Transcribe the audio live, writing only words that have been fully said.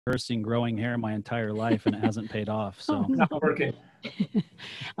reversing growing hair my entire life and it hasn't paid off. So Not working.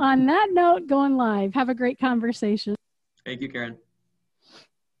 On that note, going live. Have a great conversation. Thank you, Karen.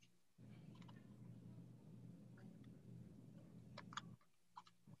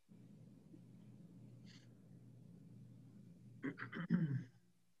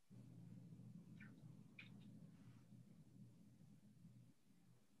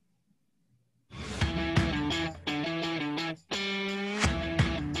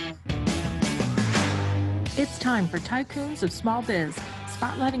 It's time for Tycoons of Small Biz,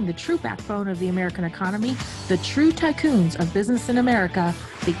 spotlighting the true backbone of the American economy, the true tycoons of business in America,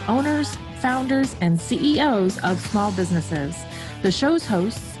 the owners, founders, and CEOs of small businesses. The show's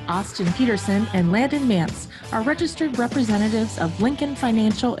hosts, Austin Peterson and Landon Mance, are registered representatives of Lincoln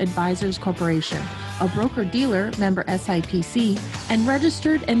Financial Advisors Corporation, a broker-dealer member SIPC, and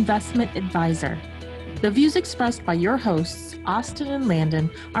registered investment advisor. The views expressed by your hosts, Austin and Landon,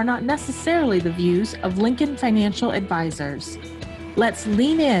 are not necessarily the views of Lincoln Financial Advisors. Let's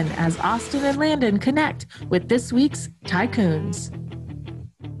lean in as Austin and Landon connect with this week's Tycoons.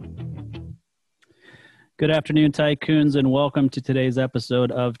 good afternoon, Tycoons, and welcome to today's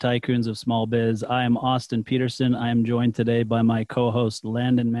episode of Tycoons of Small Biz. I am Austin Peterson. I am joined today by my co-host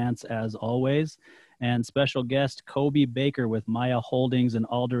Landon Mance, as always, and special guest Coby Baker with Maya Holdings and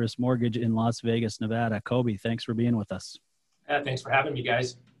Alderus Mortgage in Las Vegas, Nevada. Coby, thanks for being with us. Thanks for having me,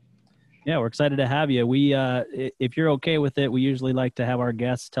 guys. Yeah, we're excited to have you. We, if you're okay with it, we usually like to have our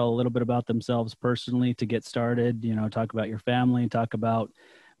guests tell a little bit about themselves personally to get started, you know, talk about your family, talk about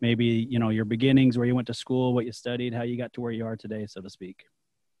maybe, you know, your beginnings, where you went to school, what you studied, how you got to where you are today, so to speak.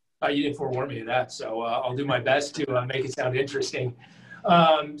 You didn't forewarn me of that, so I'll do my best to make it sound interesting.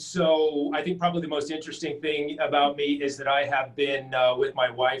 So I think probably the most interesting thing about me is that I have been with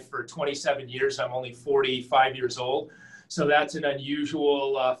my wife for 27 years. I'm only 45 years old. So that's an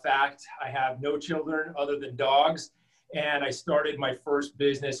unusual fact. I have no children other than dogs. And I started my first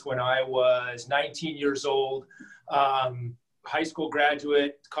business when I was 19 years old. High school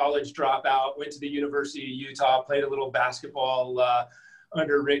graduate, college dropout, went to the University of Utah, played a little basketball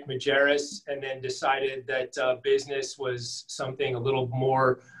under Rick Majerus, and then decided that business was something a little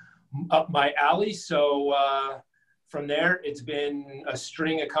more up my alley. So from there, it's been a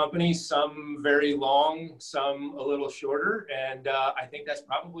string of companies, some very long, some a little shorter. And I think that's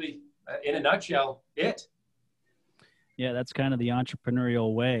probably, in a nutshell, it. Yeah, that's kind of the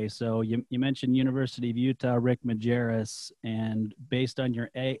entrepreneurial way. So you mentioned University of Utah, Rick Majerus, and based on your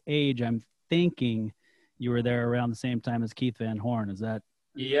age, I'm thinking you were there around the same time as Keith Van Horn. Is that?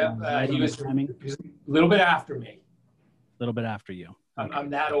 Yeah, he was a little bit after me. A little bit after you. Okay. I'm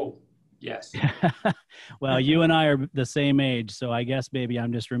that old. Yes. Well, you and I are the same age, so I guess maybe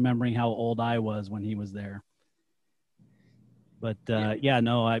I'm just remembering how old I was when he was there. But yeah,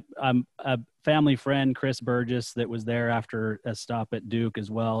 no, I'm a family friend, Chris Burgess, that was there after a stop at Duke as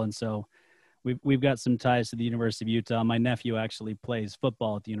well, and so we've got some ties to the University of Utah. My nephew actually plays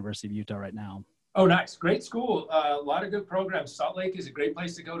football at the University of Utah right now. Oh, nice. Great school. A lot of good programs. Salt Lake is a great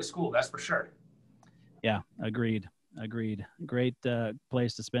place to go to school. That's for sure. Yeah, agreed. Great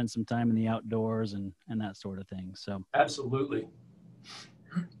place to spend some time in the outdoors and that sort of thing. So absolutely.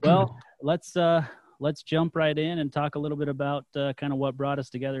 Well, let's jump right in and talk a little bit about kind of what brought us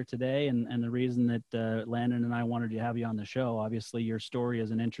together today and the reason that Landon and I wanted to have you on the show. Obviously, your story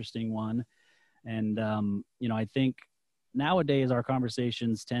is an interesting one. And, you know, I think nowadays our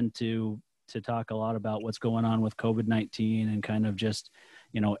conversations tend to talk a lot about what's going on with COVID-19 and kind of just,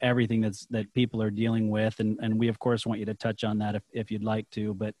 you know, everything that people are dealing with. And we, of course, want you to touch on that if you'd like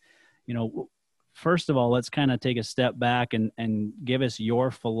to. But, you know, first of all, let's kind of take a step back and give us your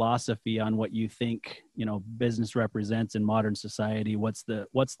philosophy on what you think, you know, business represents in modern society. What's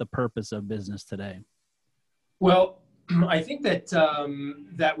the purpose of business today? Well, I think that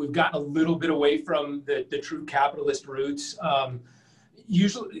that we've gotten a little bit away from the true capitalist roots.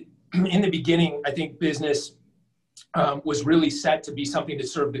 Usually in the beginning, I think business was really set to be something to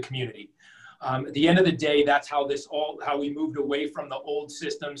serve the community. At the end of the day, that's how we moved away from the old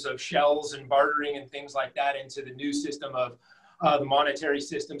systems of shells and bartering and things like that into the new system of the monetary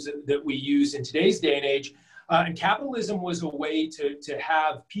systems that we use in today's day and age. And capitalism was a way to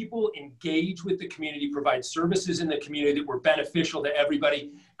have people engage with the community, provide services in the community that were beneficial to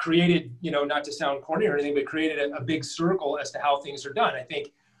everybody, created, you know, not to sound corny or anything, but created a big circle as to how things are done. I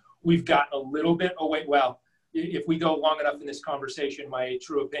think we've gotten a little bit away. Well, if we go long enough in this conversation, my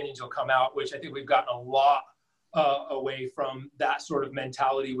true opinions will come out, which I think we've gotten a lot away from that sort of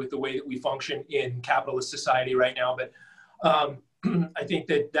mentality with the way that we function in capitalist society right now. But I think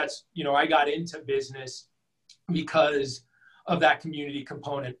that's, you know, I got into business because of that community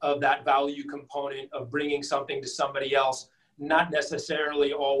component, of that value component, of bringing something to somebody else, not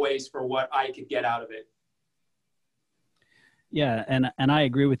necessarily always for what I could get out of it. Yeah, and I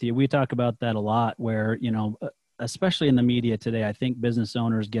agree with you. We talk about that a lot where, you know, especially in the media today, I think business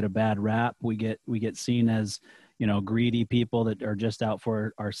owners get a bad rap. We get seen as, you know, greedy people that are just out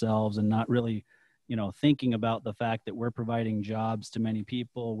for ourselves and not really, you know, thinking about the fact that we're providing jobs to many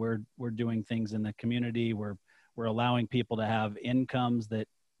people. We're doing things in the community. We're allowing people to have incomes that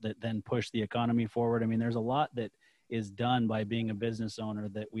then push the economy forward. I mean, there's a lot that is done by being a business owner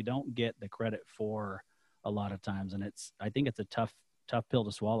that we don't get the credit for a lot of times. And I think it's a tough pill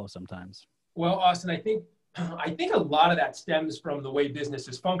to swallow sometimes. Well, Austin, I think a lot of that stems from the way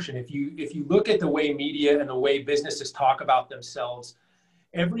businesses function. If you look at the way media and the way businesses talk about themselves,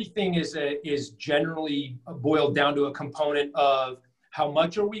 everything is generally boiled down to a component of how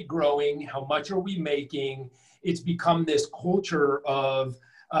much are we growing, how much are we making. It's become this culture of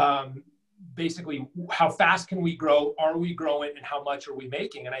basically how fast can we grow, are we growing, and how much are we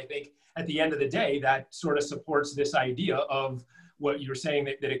making. And I think at the end of the day, that sort of supports this idea of what you're saying,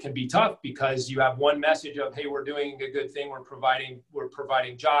 that it can be tough because you have one message of, hey, we're doing a good thing, we're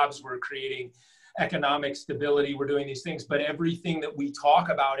providing jobs, we're creating economic stability, we're doing these things, but everything that we talk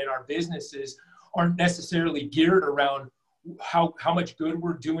about in our businesses aren't necessarily geared around how much good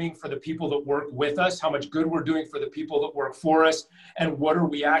we're doing for the people that work with us, how much good we're doing for the people that work for us, and what are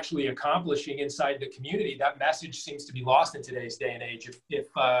we actually accomplishing inside the community. That message seems to be lost in today's day and age,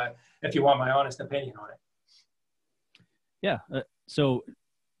 if you want my honest opinion on it. Yeah. So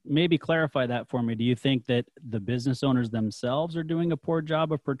maybe clarify that for me. Do you think that the business owners themselves are doing a poor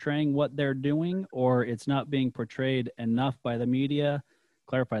job of portraying what they're doing, or it's not being portrayed enough by the media?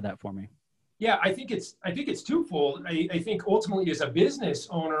 Clarify that for me. Yeah, I think it's twofold. I think ultimately as a business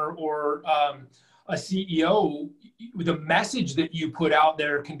owner or a CEO, the message that you put out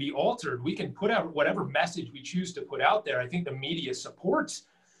there can be altered. We can put out whatever message we choose to put out there. I think the media supports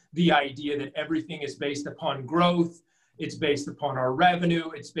the idea that everything is based upon growth. It's based upon our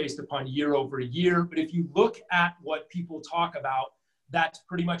revenue. It's based upon year over year. But if you look at what people talk about, that's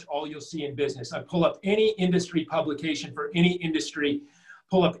pretty much all you'll see in business. I pull up any industry publication for any industry,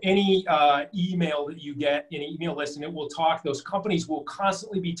 pull up any email that you get in an email list, and it will talk. Those companies will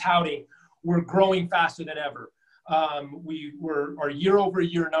constantly be touting, we're growing faster than ever. Our year over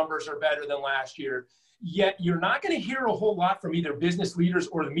year numbers are better than last year. Yet you're not going to hear a whole lot from either business leaders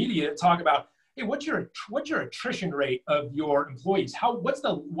or the media to talk about, hey, what's your attrition rate of your employees?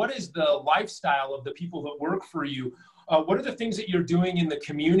 What is the lifestyle of the people that work for you? What are the things that you're doing in the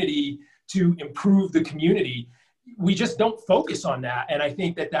community to improve the community? We just don't focus on that. And I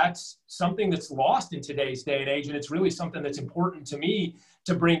think that that's something that's lost in today's day and age. And it's really something that's important to me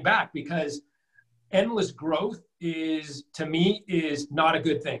to bring back, because endless growth to me is not a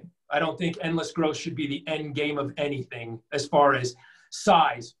good thing. I don't think endless growth should be the end game of anything as far as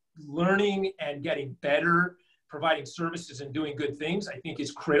size. Learning and getting better, providing services and doing good things, I think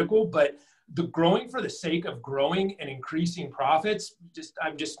is critical. But the growing for the sake of growing and increasing profits,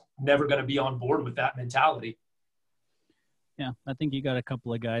 I'm just never going to be on board with that mentality. Yeah, I think you got a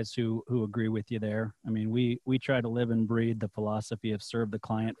couple of guys who agree with you there. I mean, we try to live and breathe the philosophy of serve the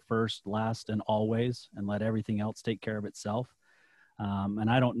client first, last, and always, and let everything else take care of itself. And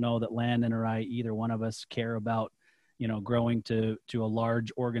I don't know that Landon or I, either one of us, care about, you know, growing to a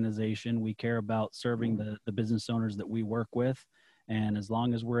large organization. We care about serving the business owners that we work with. And as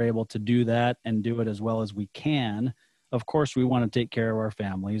long as we're able to do that and do it as well as we can, of course, we want to take care of our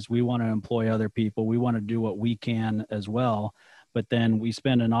families. We want to employ other people. We want to do what we can as well. But then we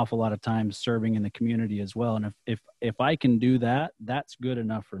spend an awful lot of time serving in the community as well. And if I can do that, that's good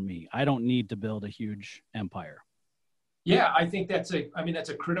enough for me. I don't need to build a huge empire. Yeah, I think that's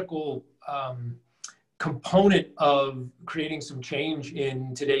a critical component of creating some change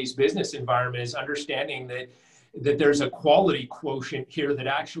in today's business environment, is understanding that there's a quality quotient here that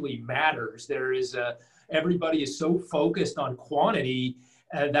actually matters. Everybody is so focused on quantity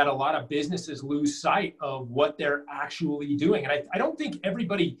that a lot of businesses lose sight of what they're actually doing. And I don't think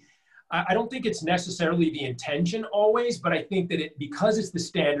it's necessarily the intention always, but I think that because it's the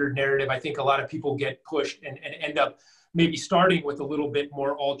standard narrative, I think a lot of people get pushed and end up maybe starting with a little bit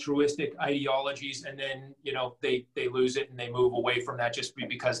more altruistic ideologies, and then, you know, they lose it and they move away from that just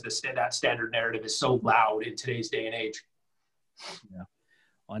because that standard narrative is so loud in today's day and age. Yeah.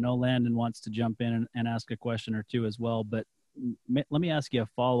 Well, I know Landon wants to jump in and ask a question or two as well, but let me ask you a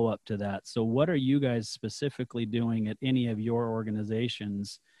follow-up to that. So what are you guys specifically doing at any of your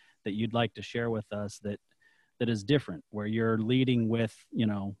organizations that you'd like to share with us that is different, where you're leading with, you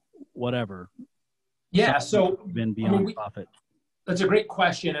know, whatever, Yeah. So, been beyond profit? That's a great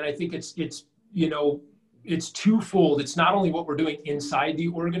question. And I think it's, it's twofold. It's not only what we're doing inside the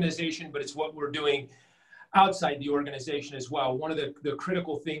organization, but it's what we're doing outside the organization as well. One of the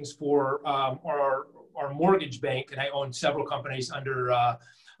critical things for our mortgage bank, and I own several companies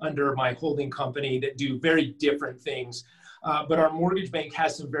under my holding company that do very different things. But our mortgage bank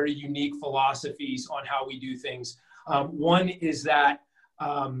has some very unique philosophies on how we do things. One is that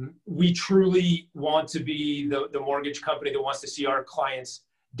we truly want to be the mortgage company that wants to see our clients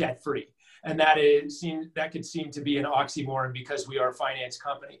debt-free. And that could seem to be an oxymoron because we are a finance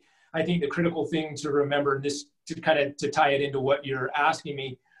company. I think the critical thing to remember, and this to tie it into what you're asking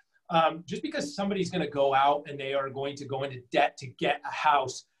me, just because somebody's going to go out and they are going to go into debt to get a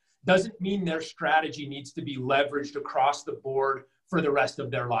house doesn't mean their strategy needs to be leveraged across the board for the rest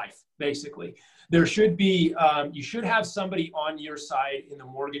of their life. Basically, there should be, you should have somebody on your side in the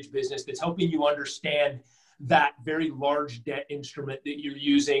mortgage business that's helping you understand that very large debt instrument that you're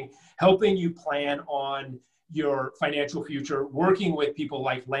using, helping you plan on your financial future, working with people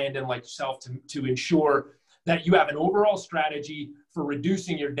like Landon, like yourself, to ensure that you have an overall strategy for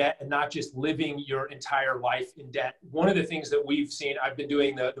reducing your debt and not just living your entire life in debt. One of the things that we've seen, I've been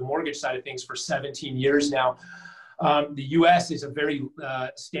doing the mortgage side of things for 17 years now. The U.S. is a very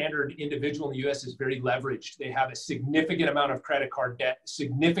standard individual in the U.S. is very leveraged. They have a significant amount of credit card debt,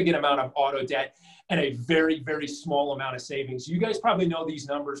 significant amount of auto debt, and a very, very small amount of savings. You guys probably know these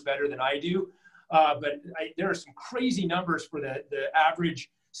numbers better than I do, but there are some crazy numbers for the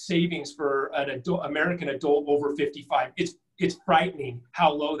average savings for an American adult over 55. It's frightening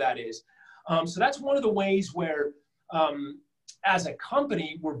how low that is. So that's one of the ways where, as a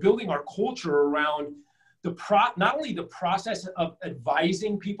company, we're building our culture around not only the process of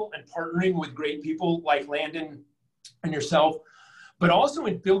advising people and partnering with great people like Landon and yourself, but also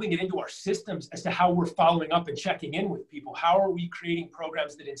in building it into our systems as to how we're following up and checking in with people. How are we creating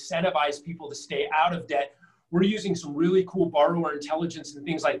programs that incentivize people to stay out of debt? We're using some really cool borrower intelligence and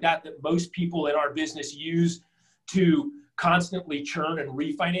things like that most people in our business use to constantly churn and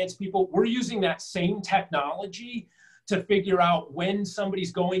refinance people. We're using that same technology to figure out when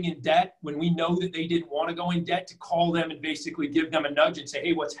somebody's going in debt, when we know that they didn't want to go in debt, to call them and basically give them a nudge and say,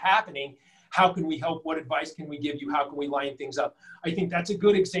 hey, what's happening? How can we help? What advice can we give you? How can we line things up? I think that's a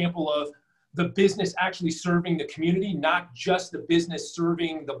good example of the business actually serving the community, not just the business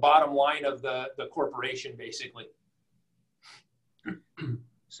serving the bottom line of the corporation, basically.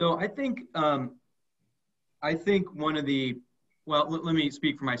 So I think one of the, well, let me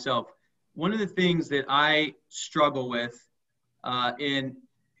speak for myself. One of the things that I struggle with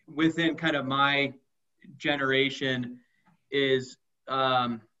within kind of my generation is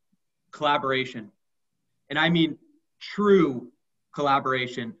collaboration. And I mean true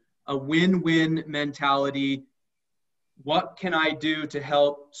collaboration, a win-win mentality. What can I do to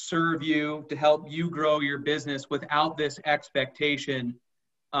help serve you, to help you grow your business without this expectation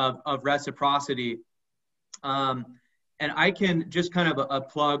of reciprocity? And I can just kind of a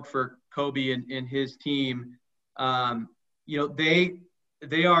plug for Coby and his team. They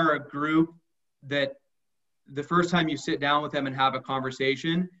are a group that the first time you sit down with them and have a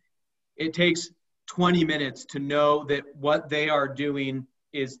conversation, it takes 20 minutes to know that what they are doing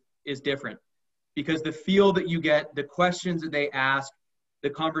is different, because the feel that you get, the questions that they ask, the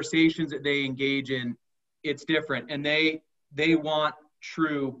conversations that they engage in, it's different. And they want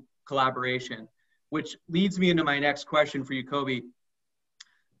true collaboration, which leads me into my next question for you, Coby.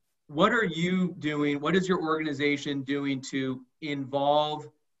 What are you doing? What is your organization doing to involve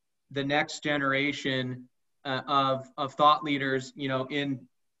the next generation of thought leaders, in,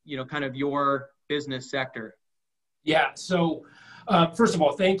 kind of your business sector? Yeah. So first of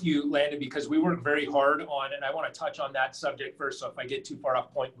all, thank you, Landon, because we work very hard on, and I want to touch on that subject first. So if I get too far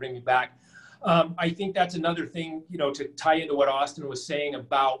off point, bring me back. I think that's another thing, to tie into what Austin was saying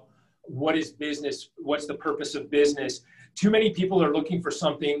about what is business, what's the purpose of business. Too many people are looking for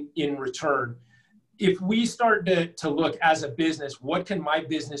something in return. If we start to look as a business, what can my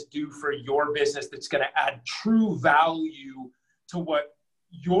business do for your business that's going to add true value to what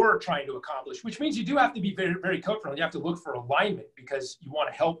you're trying to accomplish, which means you do have to be very, very careful. You have to look for alignment because you want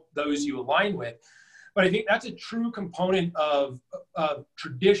to help those you align with. But I think that's a true component of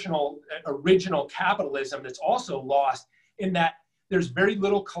traditional, original capitalism that's also lost, in that there's very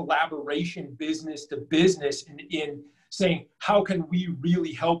little collaboration business to business in saying, how can we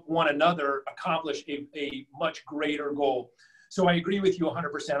really help one another accomplish a much greater goal? So I agree with you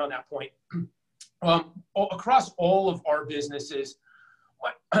 100% on that point. Across all of our businesses,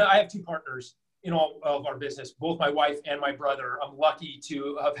 I have two partners. in all of our business, both my wife and my brother. I'm lucky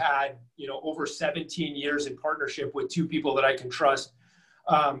to have had, over 17 years in partnership with two people that I can trust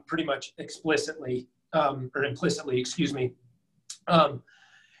pretty much explicitly, or implicitly, excuse me.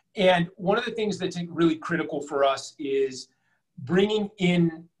 And one of the things that's really critical for us is bringing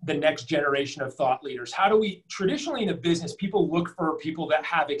in the next generation of thought leaders. How do we, traditionally in a business, people look for people that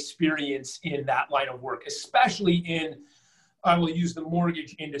have experience in that line of work, especially in, I will use the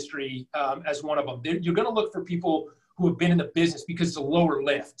mortgage industry as one of them. You're going to look for people who have been in the business because it's a lower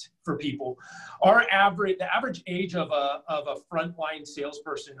lift for people. The average age of a frontline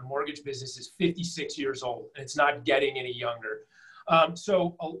salesperson in the mortgage business is 56 years old, and it's not getting any younger.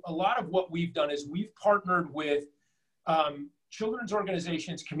 So a lot of what we've done is we've partnered with children's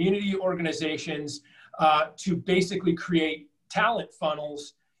organizations, community organizations, to basically create talent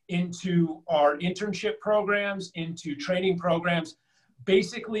funnels into our internship programs, into training programs.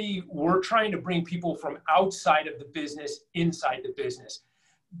 Basically, we're trying to bring people from outside of the business inside the business.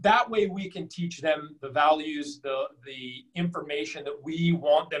 That way we can teach them the values, the information that we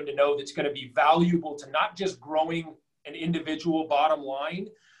want them to know that's going to be valuable to not just growing an individual bottom line,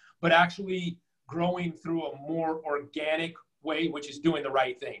 but actually growing through a more organic way, which is doing the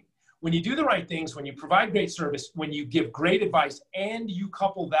right thing. When you do the right things, when you provide great service, when you give great advice, and you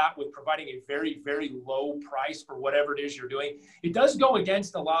couple that with providing a very, very low price for whatever it is you're doing, it does go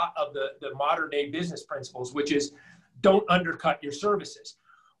against a lot of the modern day business principles, which is don't undercut your services.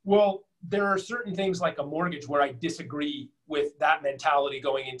 Well, there are certain things like a mortgage where I disagree with that mentality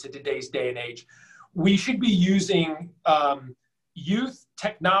going into today's day and age. We should be using youth,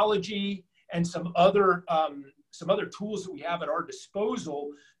 technology, and some other tools that we have at our disposal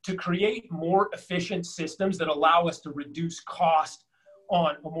to create more efficient systems that allow us to reduce cost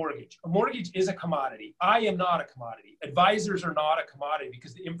on a mortgage. A mortgage is a commodity. I am not a commodity. Advisors are not a commodity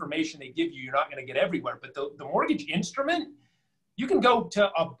because the information they give you, you're not going to get everywhere. But the mortgage instrument, you can go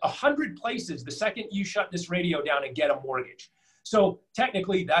to 100 places the second you shut this radio down and get a mortgage. So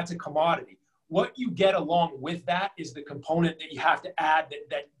technically, that's a commodity. What you get along with that is the component that you have to add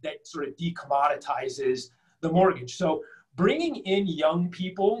that sort of decommoditizes the mortgage. So bringing in young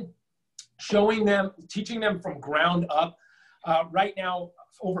people, showing them, teaching them from ground up. Right now,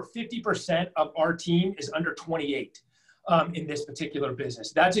 over 50% of our team is under 28 in this particular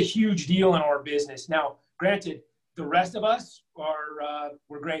business. That's a huge deal in our business. Now, granted, the rest of us are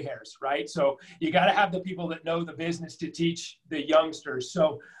we're gray hairs, right? So you got to have the people that know the business to teach the youngsters.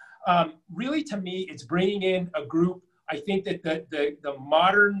 So really, to me, it's bringing in a group. I think that the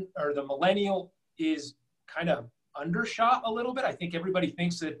modern or the millennial is kind of undershot a little bit. I think everybody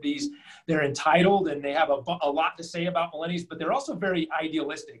thinks that they're entitled and they have a lot to say about millennials, but they're also very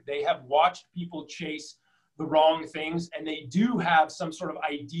idealistic. They have watched people chase the wrong things, and they do have some sort of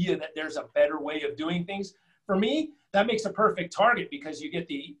idea that there's a better way of doing things. For me, that makes a perfect target because you get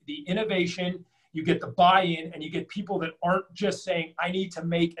the innovation, you get the buy-in, and you get people that aren't just saying, I need to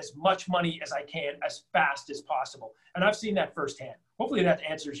make as much money as I can as fast as possible. And I've seen that firsthand. Hopefully that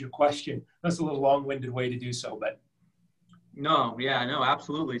answers your question. That's a little long-winded way to do so, but. No, yeah, no,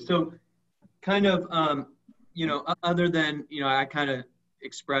 absolutely. So kind of, other than, I kind of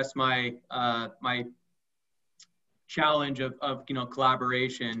expressed my, my challenge of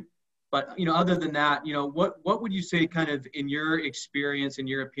collaboration, but, other than that, what would you say kind of in your experience, in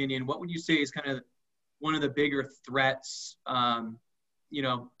your opinion, what would you say is kind of one of the bigger threats, to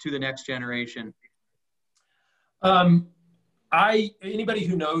the next generation? Anybody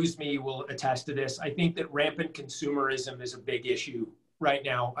who knows me will attest to this. I think that rampant consumerism is a big issue right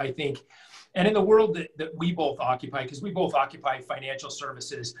now. I think, and in the world that we both occupy, because we both occupy financial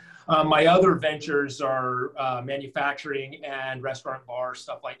services, my other ventures are manufacturing and restaurant, bar,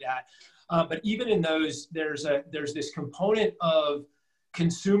 stuff like that. But even in those, there's this component of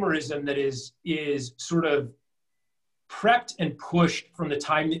consumerism that is sort of prepped and pushed from the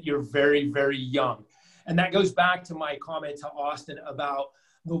time that you're very, very young. And that goes back to my comment to Austin about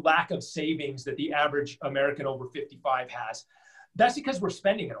the lack of savings that the average American over 55 has. That's because we're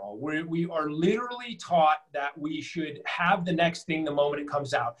spending it all. We are literally taught that we should have the next thing the moment it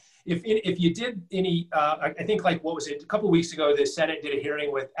comes out. If you did any, I think like, what was it? A couple of weeks ago, the Senate did a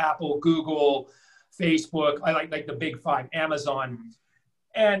hearing with Apple, Google, Facebook, I like the big five, Amazon.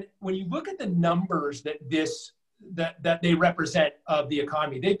 And when you look at the numbers that they represent of the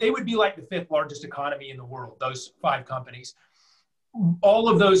economy, they would be like the 5th largest economy in the world, those 5 companies. All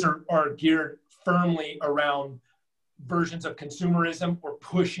of those are geared firmly around versions of consumerism or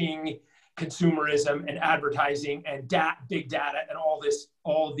pushing consumerism and advertising and big data and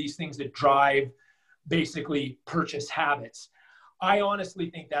all of these things that drive basically purchase habits. I honestly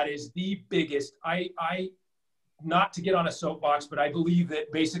think that is the biggest, not to get on a soapbox, but I believe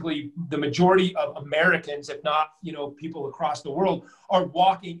that basically the majority of Americans, if not, people across the world, are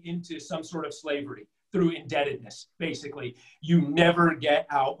walking into some sort of slavery through indebtedness. Basically, you never get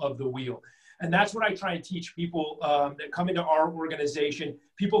out of the wheel. And that's what I try and teach people that come into our organization,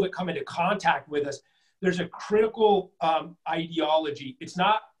 people that come into contact with us. There's a critical ideology. It's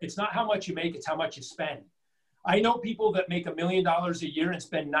not how much you make, it's how much you spend. I know people that make $1 million a year and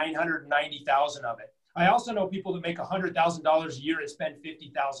spend 990,000 of it. I also know people that make $100,000 a year and spend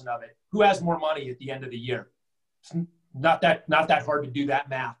 50,000 of it. Who has more money at the end of the year? It's not that hard to do that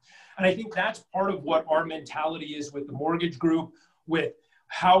math. And I think that's part of what our mentality is with the mortgage group, with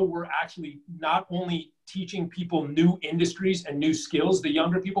how we're actually not only teaching people new industries and new skills, the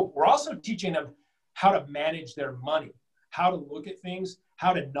younger people, we're also teaching them how to manage their money, how to look at things,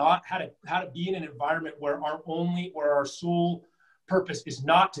 how to be in an environment where our sole purpose is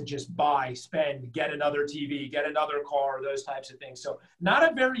not to just buy, spend, get another TV, get another car, those types of things. So not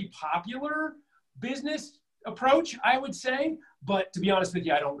a very popular business approach, I would say, but to be honest with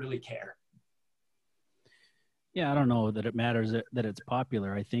you, I don't really care. Yeah, I don't know that it matters that it's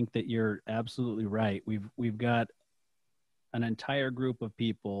popular. I think that you're absolutely right. We've got an entire group of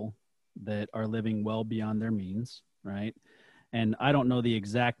people that are living well beyond their means, right? And I don't know the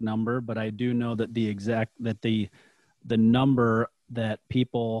exact number, but I do know that the number that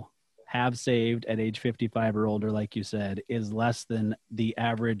people have saved at age 55 or older, like you said, is less than the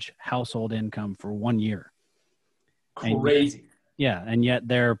average household income for 1 year. Crazy. And yet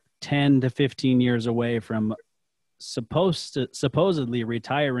they're 10 to 15 years away from supposedly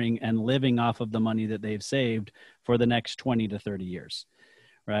retiring and living off of the money that they've saved for the next 20 to 30 years.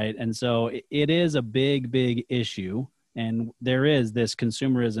 Right. And so it is a big, big issue. And there is this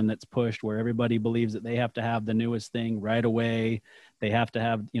consumerism that's pushed where everybody believes that they have to have the newest thing right away. They have to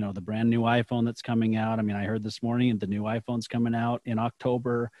have, the brand new iPhone that's coming out. I mean, I heard this morning the new iPhone's coming out in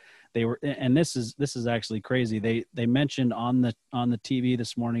October. And this is actually crazy. They mentioned on the TV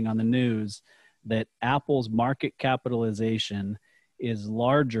this morning on the news that Apple's market capitalization is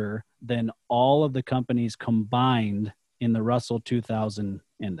larger than all of the companies combined in the Russell 2000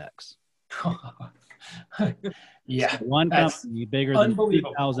 index. Yeah. So one company bigger than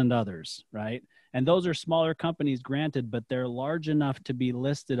 2,000 others, right? And those are smaller companies, granted, but they're large enough to be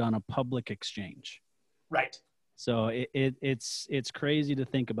listed on a public exchange. Right. So it's crazy to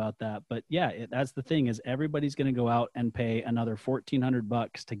think about that. But yeah, that's the thing is everybody's going to go out and pay another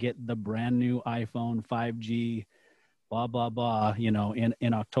 $1,400 to get the brand new iPhone 5G, blah, blah, blah,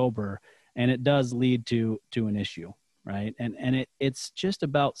 in October. And it does lead to an issue. Right. And it's just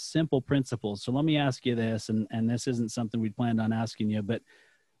about simple principles. So let me ask you this, and this isn't something we'd planned on asking you, but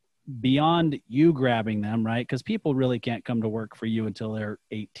beyond you grabbing them, right? Because people really can't come to work for you until they're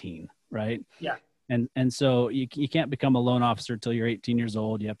 18, right? Yeah. And so you can't become a loan officer till you're 18 years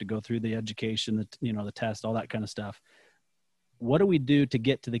old. You have to go through the education, the test, all that kind of stuff. What do we do to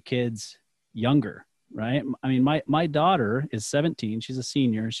get to the kids younger, right? I mean, my daughter is 17. She's a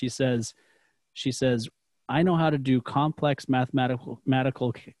senior. She says, I know how to do complex mathematical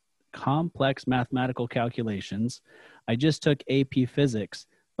calculations. I just took AP physics,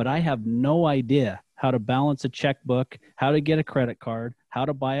 but I have no idea how to balance a checkbook, how to get a credit card, how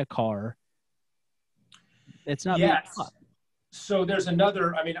to buy a car. It's not. Yes. So there's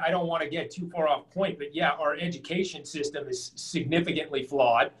another, I don't want to get too far off point, but yeah, our education system is significantly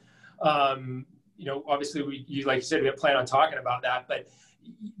flawed. Obviously like you said, we don't plan on talking about that, but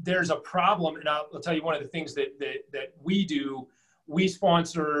there's a problem, and I'll tell you one of the things that we do. We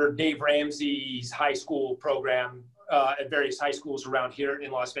sponsor Dave Ramsey's high school program at various high schools around here in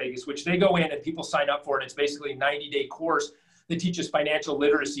Las Vegas, which they go in and people sign up for, and it's basically a 90-day course that teaches financial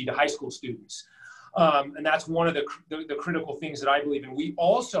literacy to high school students. And that's one of the critical things that I believe in.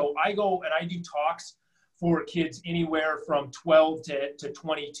 I go and I do talks for kids anywhere from 12 to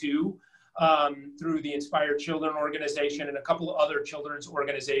 22. Through the Inspired Children organization and a couple of other children's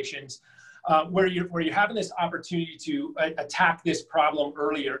organizations, where you're having this opportunity to attack this problem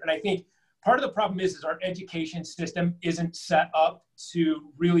earlier. And I think part of the problem is our education system isn't set up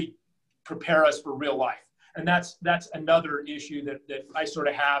to really prepare us for real life. And that's another issue that I sort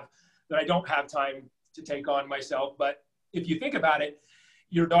of have, that I don't have time to take on myself. But if you think about it,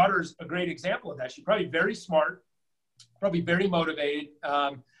 your daughter's a great example of that. She's probably very smart, probably very motivated,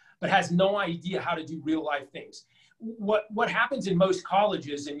 but has no idea how to do real life things. What happens in most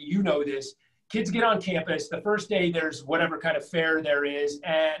colleges, and this, kids get on campus, the first day there's whatever kind of fair there is,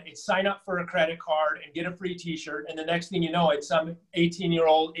 and it's sign up for a credit card and get a free t-shirt, and the next thing you know, it's some 18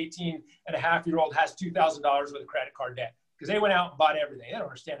 and a half year old has $2,000 worth of credit card debt because they went out and bought everything. They don't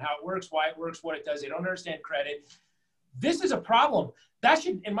understand how it works, why it works, what it does. They don't understand credit. This is a problem. That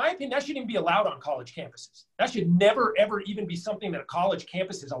should, in my opinion, that shouldn't even be allowed on college campuses. That should never, ever even be something that a college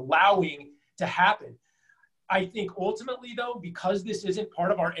campus is allowing to happen. I think ultimately, though, because this isn't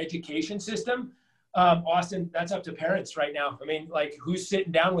part of our education system, Austin, that's up to parents right now. I mean, like, who's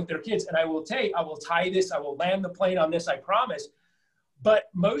sitting down with their kids? And I will tie this, I will land the plane on this, I promise. But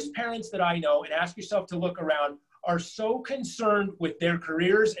most parents that I know, and ask yourself to look around, are so concerned with their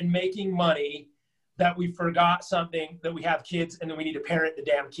careers and making money that we forgot something, that we have kids and then we need to parent the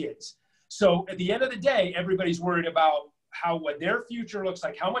damn kids. So at the end of the day, everybody's worried about what their future looks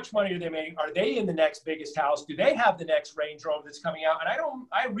like. How much money are they making? Are they in the next biggest house? Do they have the next Range Rover that's coming out? And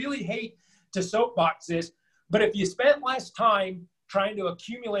I really hate to soapbox this, but if you spent less time trying to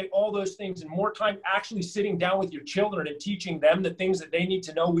accumulate all those things and more time actually sitting down with your children and teaching them the things that they need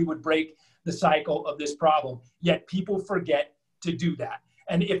to know, we would break the cycle of this problem. Yet people forget to do that.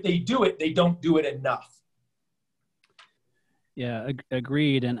 And if they do it, they don't do it enough. Yeah,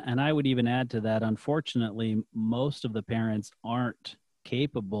 agreed. And I would even add to that, unfortunately, most of the parents aren't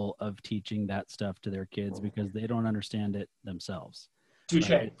capable of teaching that stuff to their kids because they don't understand it themselves. Touche.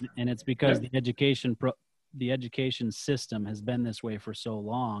 Right? And it's because the education system has been this way for so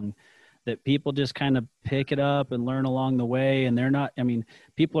long that people just kind of pick it up and learn along the way. And they're not, I mean,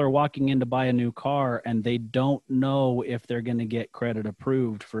 people are walking in to buy a new car and they don't know if they're going to get credit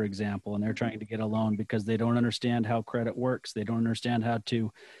approved, for example, and they're trying to get a loan because they don't understand how credit works. They don't understand how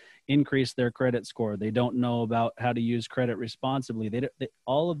to increase their credit score. They don't know about how to use credit responsibly.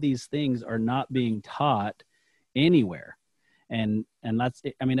 All of these things are not being taught anywhere. And that's,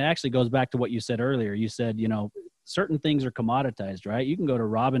 I mean, it actually goes back to what you said earlier. You said, you know, certain things are commoditized, right? You can go to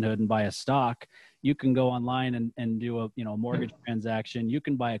Robinhood and buy a stock. You can go online and do a, you know, mortgage transaction. You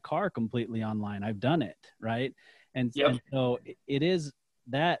can buy a car completely online. I've done it, right? And so it is,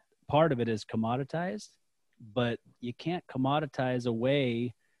 that part of it is commoditized, but you can't commoditize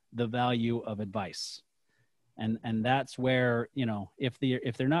away the value of advice. And that's where, you know, if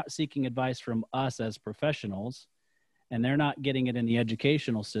they're not seeking advice from us as professionals and they're not getting it in the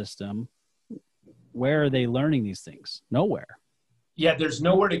educational system, where are they learning these things? Nowhere. Yeah, there's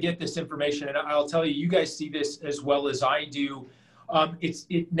nowhere to get this information. And I'll tell you, you guys see this as well as I do.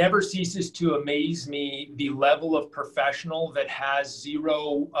 It never ceases to amaze me, the level of professional that has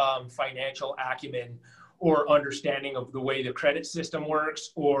zero financial acumen or understanding of the way the credit system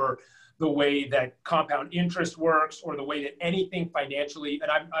works, or the way that compound interest works, or the way that anything financially,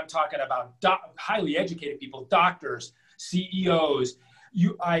 and I'm talking about highly educated people, doctors, CEOs.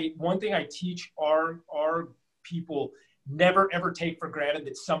 One thing I teach our people: never ever take for granted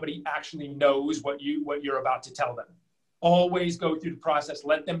that somebody actually knows what you're about to tell them. Always go through the process.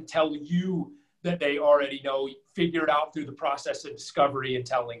 Let them tell you that they already know. Figure it out through the process of discovery and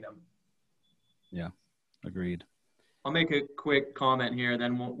telling them. Yeah, agreed. I'll make a quick comment here,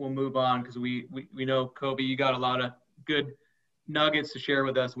 then we'll move on, because we know, Coby, you got a lot of good nuggets to share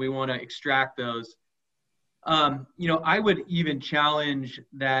with us. We want to extract those. You know, I would even challenge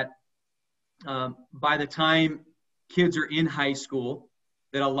that by the time kids are in high school,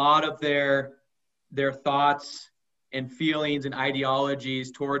 that a lot of their thoughts and feelings and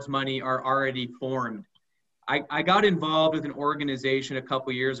ideologies towards money are already formed. I got involved with an organization a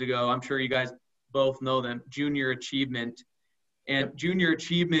couple years ago. I'm sure you guys both know them, Junior Achievement. And Junior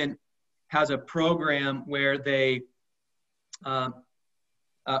Achievement has a program where they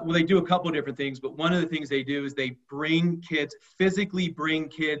do a couple of different things, but one of the things they do is they physically bring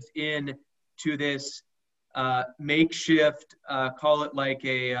kids in to this makeshift, call it like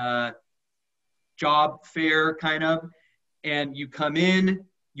a job fair kind of, and you come in,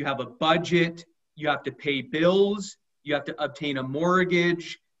 you have a budget, you have to pay bills, you have to obtain a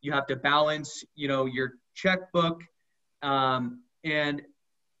mortgage, you have to balance, you know, your checkbook. And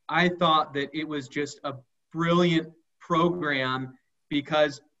I thought that it was just a brilliant program,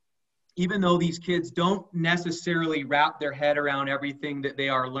 because even though these kids don't necessarily wrap their head around everything that they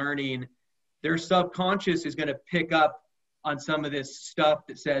are learning, their subconscious is going to pick up on some of this stuff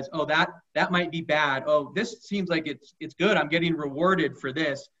that says, oh, that might be bad. Oh, this seems like it's good. I'm getting rewarded for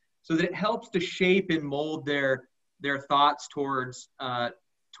this. So that it helps to shape and mold their thoughts towards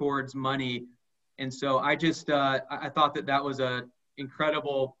money. And so I just, I thought that was a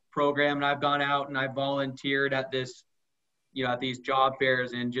incredible program. And I've gone out and I've volunteered at this, you know, at these job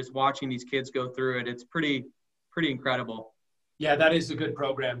fairs, and just watching these kids go through it, it's pretty incredible. Yeah, that is a good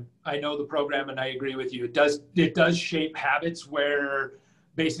program. I know the program and I agree with you. It does shape habits where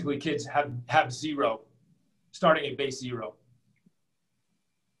basically kids have zero, starting at base zero.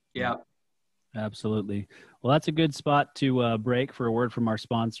 Yeah. Absolutely. Well, that's a good spot to break for a word from our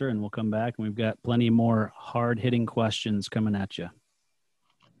sponsor, and we'll come back and we've got plenty more hard-hitting questions coming at you.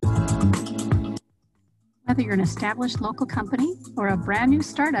 Whether you're an established local company or a brand new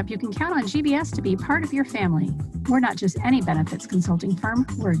startup, you can count on GBS to be part of your family. We're not just any benefits consulting firm,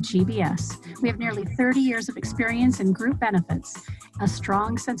 we're GBS. We have nearly 30 years of experience in group benefits, a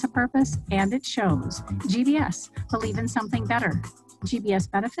strong sense of purpose, and it shows. GBS, believe in something better.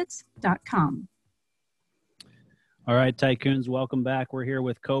 gbsbenefits.com. All right, Tycoons, welcome back. We're here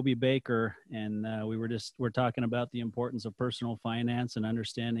with Coby Baker, and we're talking about the importance of personal finance and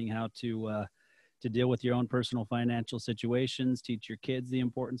understanding how to deal with your own personal financial situations, teach your kids the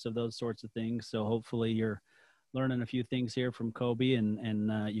importance of those sorts of things. So hopefully you're learning a few things here from Coby,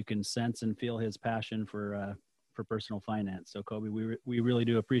 and you can sense and feel his passion for personal finance. So Coby, we really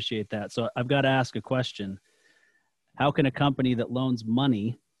do appreciate that. So I've got to ask a question. How can a company that loans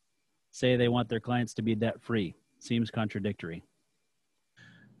money say they want their clients to be debt-free? Seems contradictory.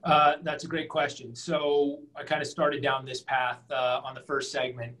 That's a great question. So I kind of started down this path on the first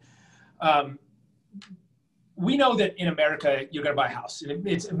segment. We know that in America, you're going to buy a house. And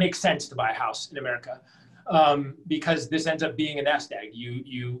it makes sense to buy a house in America because this ends up being a nest egg.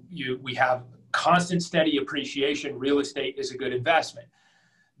 We have constant, steady appreciation. Real estate is a good investment.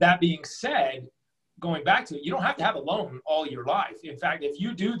 That being said, going back to it, you don't have to have a loan all your life. In fact, if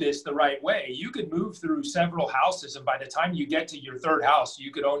you do this the right way, you could move through several houses, and by the time you get to your third house,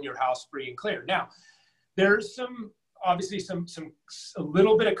 you could own your house free and clear. Now, there's obviously a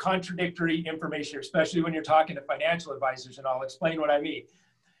little bit of contradictory information, especially when you're talking to financial advisors, and I'll explain what I mean.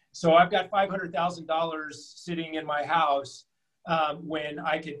 So I've got $500,000 sitting in my house when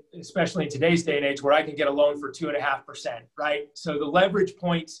I could, especially in today's day and age, where I can get a loan for 2.5%, right? So the leverage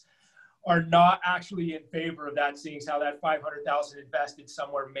points are not actually in favor of that, seeing how that 500,000 invested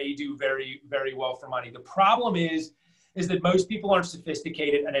somewhere may do very, very well for money. The problem is that most people aren't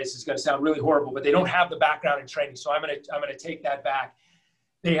sophisticated, and this is going to sound really horrible, but they don't have the background and training. So I'm going to take that back.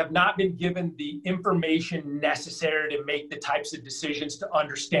 They have not been given the information necessary to make the types of decisions to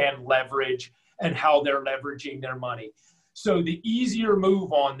understand leverage and how they're leveraging their money. So the easier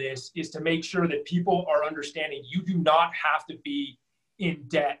move on this is to make sure that people are understanding you do not have to be in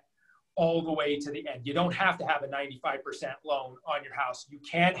debt all the way to the end. You don't have to have a 95% loan on your house. You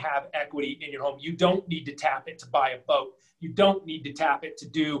can have equity in your home. You don't need to tap it to buy a boat. You don't need to tap it to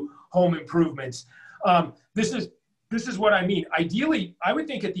do home improvements. This is what I mean. Ideally, I would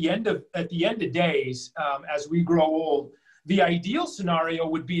think at the end of days, as we grow old, the ideal scenario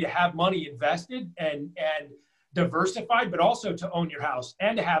would be to have money invested and diversified, but also to own your house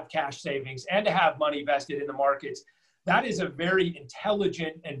and to have cash savings and to have money vested in the markets. That is a very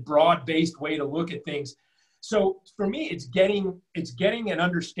intelligent and broad-based way to look at things. So for me, it's getting an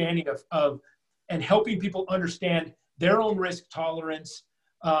understanding of and helping people understand their own risk tolerance,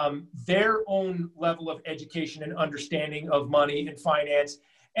 their own level of education and understanding of money and finance,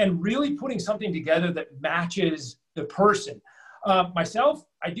 and really putting something together that matches the person. Myself,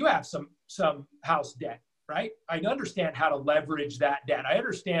 I do have some house debt, right? I understand how to leverage that debt. I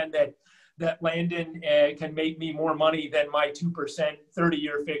understand that Landon can make me more money than my 2%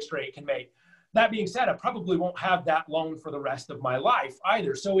 30-year fixed rate can make. That being said, I probably won't have that loan for the rest of my life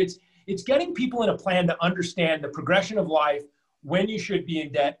either. So it's getting people in a plan to understand the progression of life, when you should be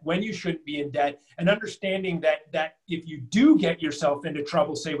in debt, when you shouldn't be in debt, and understanding that if you do get yourself into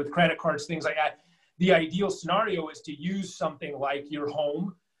trouble, say with credit cards, things like that, the ideal scenario is to use something like your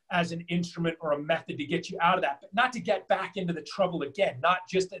home as an instrument or a method to get you out of that, but not to get back into the trouble again, not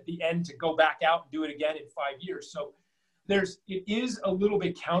just at the end to go back out and do it again in 5 years. So it is a little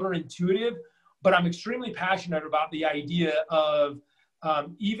bit counterintuitive, but I'm extremely passionate about the idea of,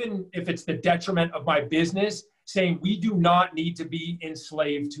 even if it's the detriment of my business, saying we do not need to be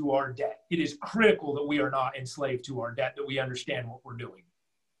enslaved to our debt. It is critical that we are not enslaved to our debt, that we understand what we're doing.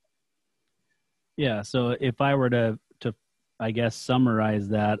 Yeah. So if I were to I guess, summarize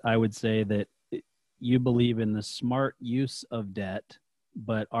that, I would say that you believe in the smart use of debt,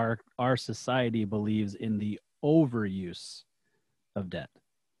 but our society believes in the overuse of debt.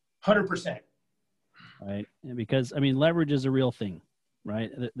 100%. Right? And because, leverage is a real thing,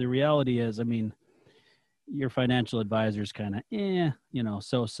 right? The reality is, your financial advisor's kind of,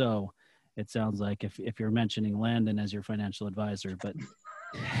 so. It sounds like if you're mentioning Landon as your financial advisor, but...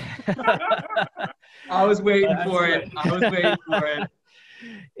 I was waiting for it.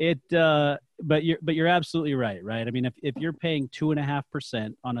 But you're absolutely right? If you're paying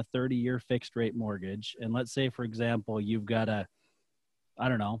 2.5% on a 30-year fixed rate mortgage, and let's say, for example, you've got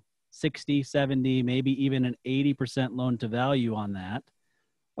 60, 70, maybe even an 80% loan to value on that.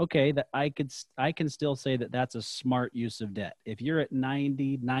 okay, that I can still say that that's a smart use of debt. If you're at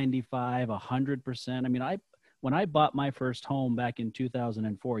 90, 95, 100%, I mean, when I bought my first home back in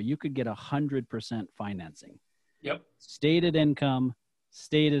 2004, you could get 100% financing. Yep. Stated income,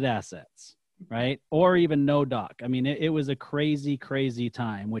 stated assets, right? Or even no doc. I mean, it was a crazy, crazy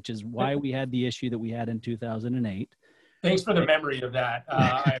time, which is why we had the issue that we had in 2008. Thanks for the memory of that.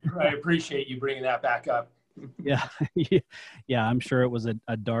 I appreciate you bringing that back up. Yeah. Yeah. I'm sure it was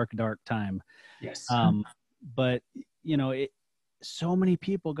a dark, dark time. Yes. But you know, so many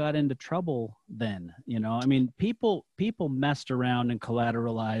people got into trouble then, you know, I mean, people messed around and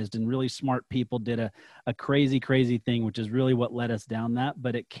collateralized, and really smart people did a crazy, crazy thing, which is really what led us down that.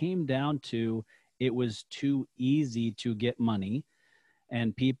 But it came down to, it was too easy to get money,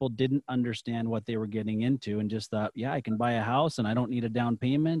 and people didn't understand what they were getting into and just thought, yeah, I can buy a house and I don't need a down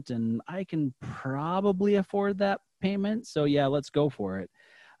payment and I can probably afford that payment. So yeah, let's go for it.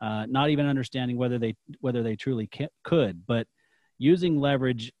 Not even understanding whether they truly could. But using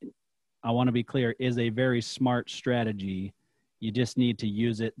leverage, I want to be clear, is a very smart strategy. You just need to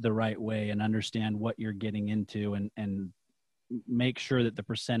use it the right way and understand what you're getting into, and make sure that the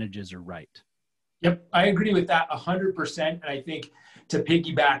percentages are right. Yep, I agree with that 100%. And I think to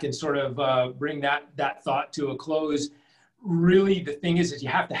piggyback and sort of bring that thought to a close, really the thing is you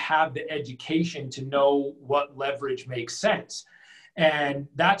have to have the education to know what leverage makes sense. And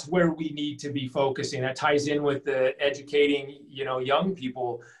that's where we need to be focusing. That ties in with the educating, you know, young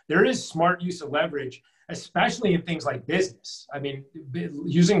people. There is smart use of leverage, especially in things like business. I mean,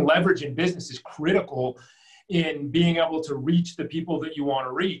 using leverage in business is critical in being able to reach the people that you want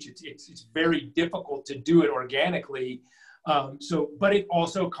to reach. It's very difficult to do it organically. But it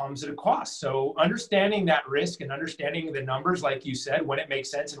also comes at a cost. So understanding that risk and understanding the numbers, like you said, when it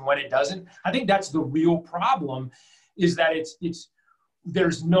makes sense and when it doesn't, I think that's the real problem, is that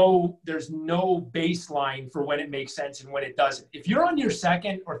there's no baseline for when it makes sense and when it doesn't. If you're on your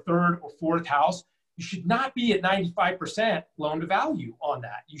second or third or fourth house, you should not be at 95% loan to value on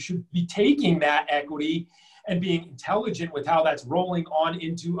that. You should be taking that equity and being intelligent with how that's rolling on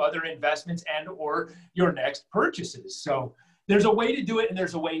into other investments and or your next purchases. So there's a way to do it and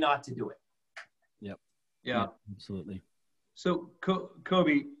there's a way not to do it. Yep. Yeah, absolutely. So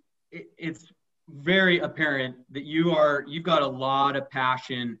Coby, it's very apparent that you've got a lot of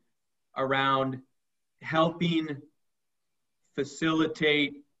passion around helping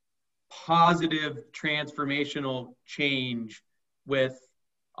facilitate positive transformational change with,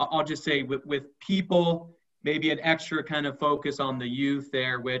 I'll just say with people, maybe an extra kind of focus on the youth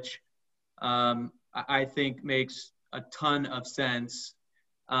there, which I think makes a ton of sense,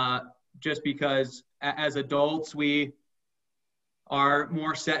 just because as adults, we are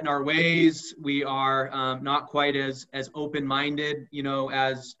more set in our ways. We are not quite as open-minded, you know,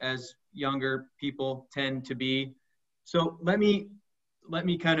 as younger people tend to be. So let me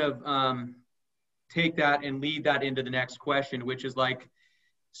kind of take that and lead that into the next question, which is like,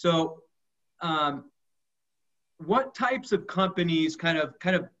 so what types of companies kind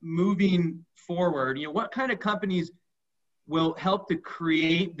of moving forward, you know, what kind of companies will help to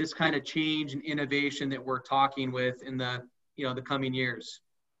create this kind of change and innovation that we're talking with in the, you know, the coming years?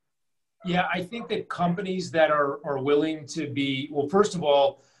 Yeah, I think that companies that are willing to be, well, first of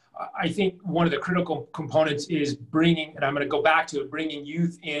all, I think one of the critical components is bringing, and I'm going to go back to it, bringing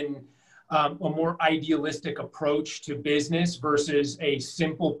youth in a more idealistic approach to business versus a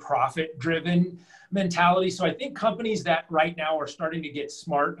simple profit-driven mentality. So I think companies that right now are starting to get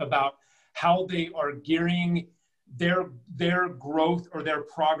smart about how they are gearing their growth or their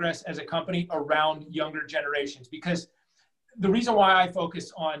progress as a company around younger generations. Because the reason why I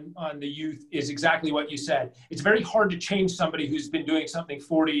focus on the youth is exactly what you said. It's very hard to change somebody who's been doing something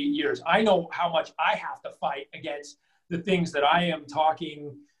 40 years. I know how much I have to fight against the things that I am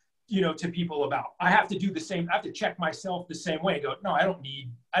talking, you know, to people about. I have to do the same. I have to check myself the same way and go, no, I don't need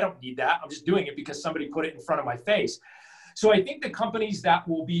that. I'm just doing it because somebody put it in front of my face. So I think the companies that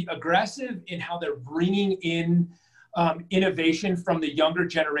will be aggressive in how they're bringing in innovation from the younger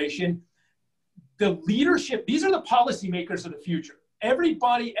generation, the leadership, these are the policymakers of the future. Every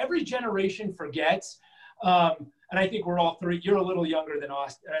generation forgets, and I think we're all three, you're a little younger than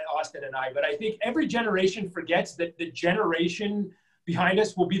Austin and I, but I think every generation forgets that the generation behind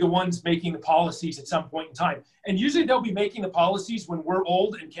us will be the ones making the policies at some point in time. And usually they'll be making the policies when we're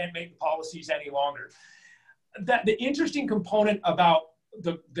old and can't make the policies any longer. That the interesting component about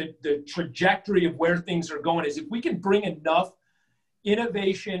the trajectory of where things are going is if we can bring enough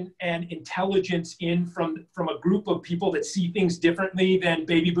innovation and intelligence in from a group of people that see things differently than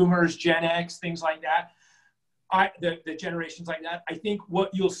baby boomers, Gen X, things like that, the generations like that, I think what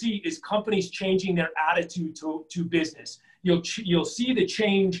you'll see is companies changing their attitude to business. You'll see the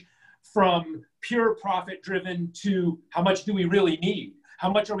change from pure profit driven to how much do we really need?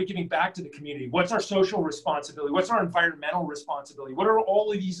 How much are we giving back to the community? What's our social responsibility? What's our environmental responsibility? What are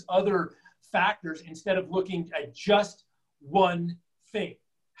all of these other factors instead of looking at just one thing?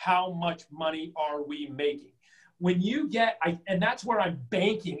 How much money are we making? When you get, and that's where I'm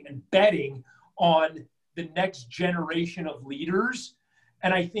banking and betting on the next generation of leaders.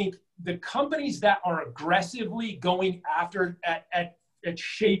 And I think the companies that are aggressively going after at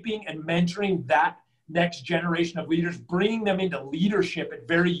shaping and mentoring that next generation of leaders, bringing them into leadership at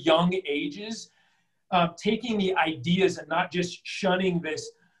very young ages, taking the ideas and not just shunning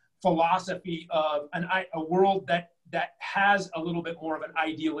this philosophy of a world that has a little bit more of an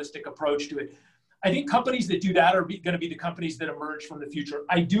idealistic approach to it. I think companies that do that are going to be the companies that emerge from the future.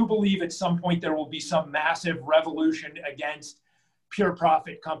 I do believe at some point there will be some massive revolution against pure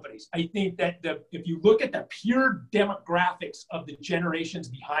profit companies. I think that if you look at the pure demographics of the generations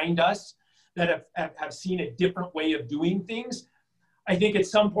behind us that have seen a different way of doing things, I think at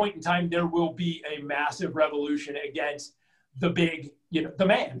some point in time there will be a massive revolution against the big, the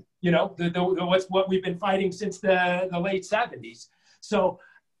man, what's what we've been fighting since the late 70s. So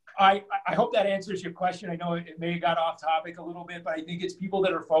I hope that answers your question. I know it may have got off topic a little bit, but I think it's people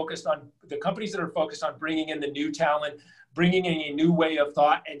that are focused on the companies that are focused on bringing in the new talent, bringing in a new way of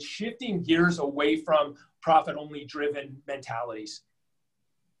thought, and shifting gears away from profit-only driven mentalities.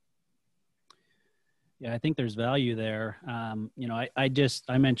 Yeah, I think there's value there.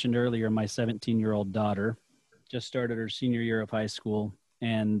 I mentioned earlier my 17-year-old daughter just started her senior year of high school,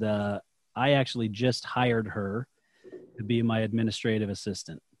 and I actually just hired her to be my administrative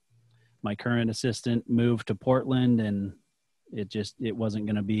assistant. My current assistant moved to Portland, and it wasn't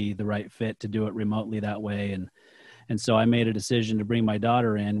going to be the right fit to do it remotely that way. And so I made a decision to bring my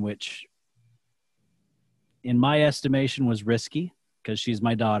daughter in, which in my estimation was risky because she's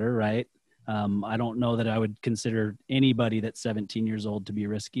my daughter, right? I don't know that I would consider anybody that's 17 years old to be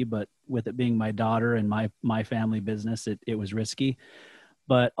risky, but with it being my daughter and my family business, it was risky.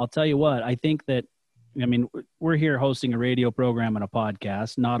 But I'll tell you what, I think that, we're here hosting a radio program and a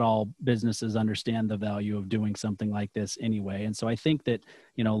podcast. Not all businesses understand the value of doing something like this anyway. And so I think that,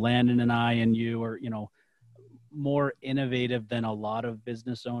 Landon and I and you are, more innovative than a lot of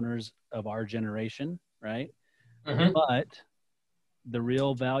business owners of our generation, right? Mm-hmm. But the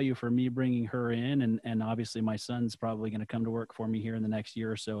real value for me bringing her in, and obviously my son's probably going to come to work for me here in the next year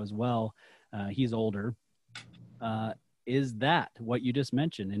or so as well. He's older. Is that what you just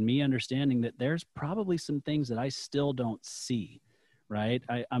mentioned, and me understanding that there's probably some things that I still don't see, right?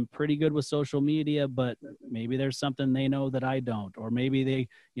 I'm pretty good with social media, but maybe there's something they know that I don't, or maybe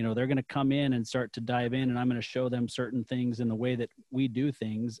they're going to come in and start to dive in, and I'm going to show them certain things in the way that we do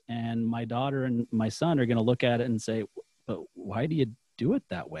things. And my daughter and my son are going to look at it and say, but why do you do it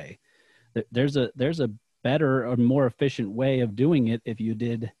that way? There's a better or more efficient way of doing it. If you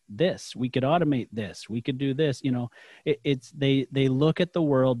did this, we could automate this, we could do this, they look at the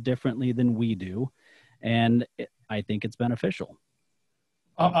world differently than we do. And I think it's beneficial.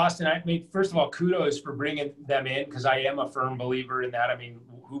 Austin, first of all, kudos for bringing them in, because I am a firm believer in that.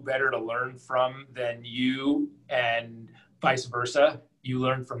 Who better to learn from than you, and vice versa? You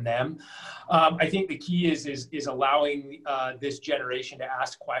learn from them. I think the key is allowing this generation to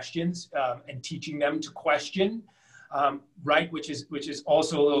ask questions and teaching them to question, right? Which is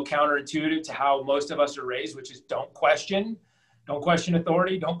also a little counterintuitive to how most of us are raised, which is don't question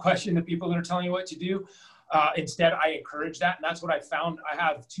authority, don't question the people that are telling you what to do. Instead, I encourage that. And that's what I found. I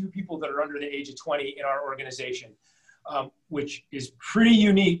have 2 people that are under the age of 20 in our organization, which is pretty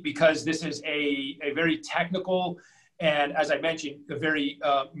unique because this is a very technical and, as I mentioned, a very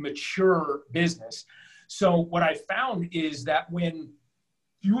mature business. So what I found is that when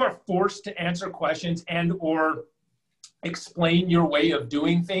you are forced to answer questions and or explain your way of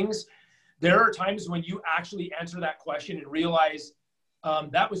doing things, there are times when you actually answer that question and realize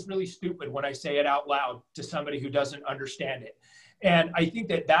that was really stupid when I say it out loud to somebody who doesn't understand it. And I think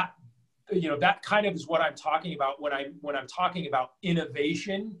that that kind of is what I'm talking about when I'm talking about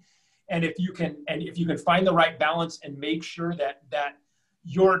innovation. And if you can find the right balance and make sure that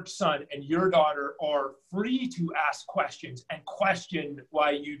your son and your daughter are free to ask questions and question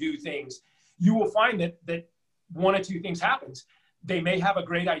why you do things, you will find that one of 2 things happens. They may have a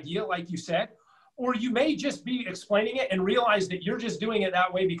great idea, like you said, or you may just be explaining it and realize that you're just doing it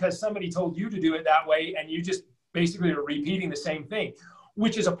that way because somebody told you to do it that way, and you just basically are repeating the same thing,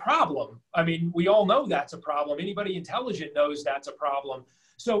 which is a problem. We all know that's a problem. Anybody intelligent knows that's a problem.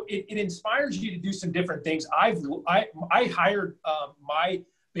 So it inspires you to do some different things. I hired my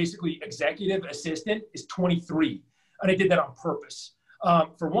basically executive assistant is 23, and I did that on purpose.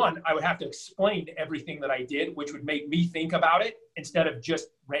 For one, I would have to explain everything that I did, which would make me think about it instead of just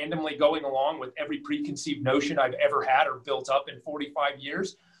randomly going along with every preconceived notion I've ever had or built up in 45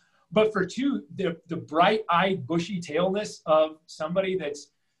 years. But for two, the bright-eyed, bushy-tailness of somebody that's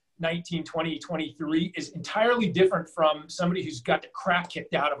 19, 20, 23 is entirely different from somebody who's got the crap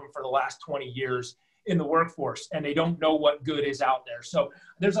kicked out of them for the last 20 years in the workforce, and they don't know what good is out there. So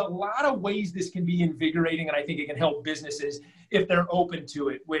there's a lot of ways this can be invigorating, and I think it can help businesses if they're open to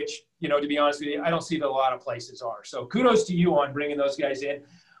it, which, you know, to be honest with you, I don't see that a lot of places are. So kudos to you on bringing those guys in.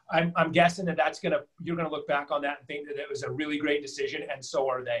 I'm guessing that you're gonna look back on that and think that it was a really great decision, and so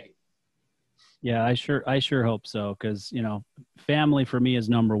are they. Yeah, I sure hope so. Cause you know, family for me is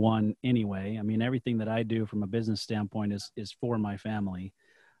number one anyway. I mean, everything that I do from a business standpoint is for my family.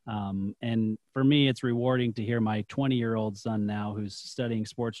 And for me, it's rewarding to hear my 20-year-old son now, who's studying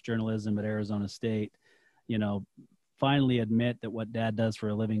sports journalism at Arizona State, you know, finally admit that what dad does for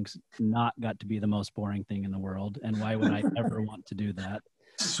a living's not got to be the most boring thing in the world. And why would I ever want to do that?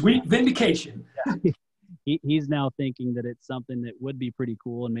 Sweet vindication. Yeah. He's now thinking that it's something that would be pretty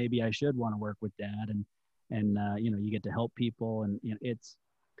cool, and maybe I should want to work with dad. And you know, you get to help people, and you know,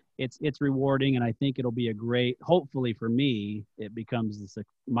 it's rewarding. And I think it'll be hopefully for me, it becomes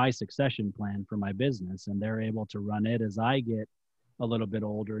my succession plan for my business, and they're able to run it as I get a little bit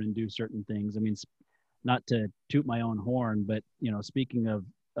older and do certain things. I mean, not to toot my own horn, but you know, speaking of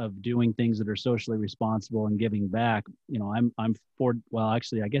doing things that are socially responsible and giving back, you know, well,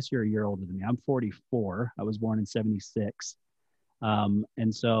 actually, I guess you're a year older than me. I'm 44. I was born in 76.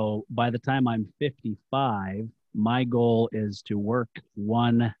 And so by the time I'm 55, my goal is to work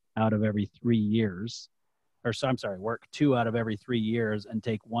 1 out of every 3 years, work 2 out of every 3 years and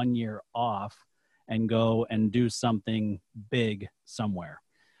take 1 year off and go and do something big somewhere.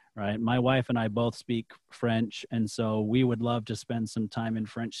 Right. My wife and I both speak French. And so we would love to spend some time in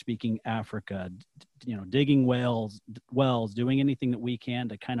French speaking Africa, you know, digging wells, doing anything that we can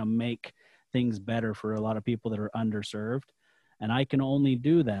to kind of make things better for a lot of people that are underserved. And I can only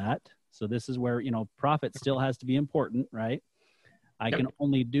do that. So this is where, you know, profit still has to be important, right? I can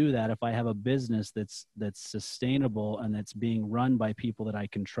only do that if I have a business that's sustainable and that's being run by people that I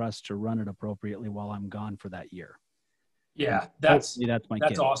can trust to run it appropriately while I'm gone for that year. Yeah, that's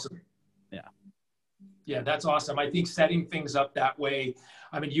awesome. Yeah, that's awesome. I think setting things up that way,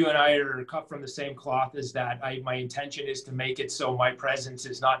 I mean, you and I are cut from the same cloth as that. My intention is to make it so my presence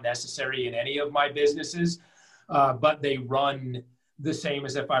is not necessary in any of my businesses, but they run the same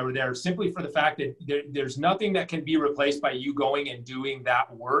as if I were there, simply for the fact that there's nothing that can be replaced by you going and doing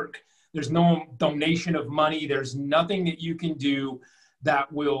that work. There's no donation of money. There's nothing that you can do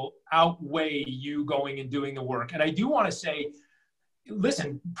that will outweigh you going and doing the work. And I do want to say,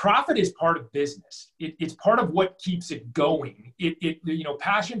 listen, profit is part of business. It's part of what keeps it going. You know,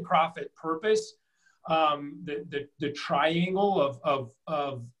 passion, profit, purpose, the triangle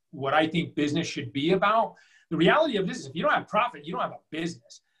of what I think business should be about. The reality of this is if you don't have profit, you don't have a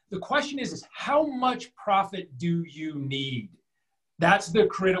business. The question is how much profit do you need? That's the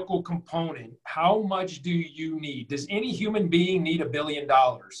critical component. How much do you need? Does any human being need $1 billion?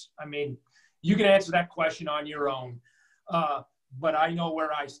 I mean, you can answer that question on your own, but I know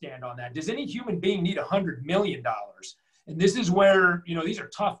where I stand on that. Does any human being need $100 million? And this is where, you know, these are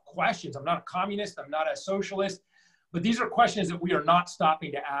tough questions. I'm not a communist. I'm not a socialist. But these are questions that we are not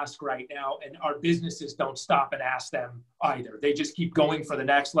stopping to ask right now. And our businesses don't stop and ask them either. They just keep going for the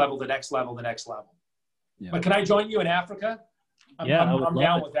next level, the next level, the next level. Yeah. But can I join you in Africa? I'm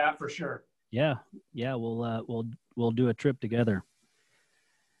down with that for sure. Yeah. We'll do a trip together.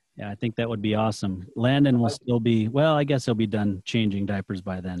 Yeah, I think that would be awesome. Landon will still be, well, I guess he'll be done changing diapers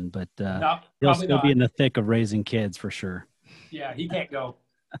by then, but he'll still be in the thick of raising kids for sure. Yeah, he can't go.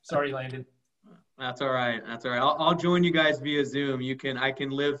 Sorry, Landon. That's all right. That's all right. I'll join you guys via Zoom. I can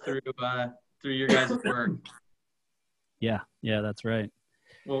live through your guys' work. Yeah, that's right.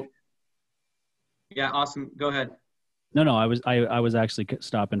 Well, yeah, awesome. Go ahead. No, I was actually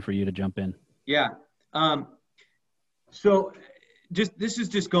stopping for you to jump in. Yeah. So this is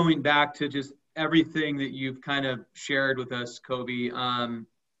just going back to just everything that you've kind of shared with us, Coby.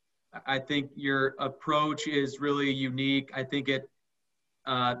 I think your approach is really unique. I think it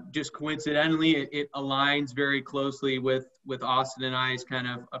just coincidentally, it aligns very closely with Austin and I's kind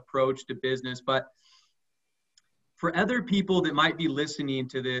of approach to business. But for other people that might be listening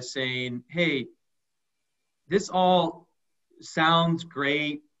to this saying, hey, this all sounds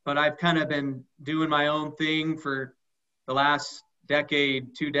great, but I've kind of been doing my own thing for the last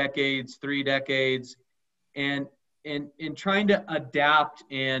decade, 2 decades, 3 decades, and trying to adapt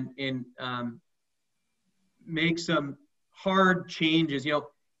and make some hard changes. You know,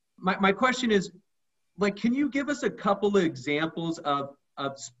 my question is, like, can you give us a couple of examples of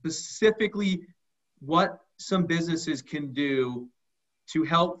specifically what some businesses can do to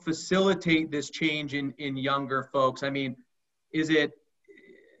help facilitate this change in younger folks? I mean, is it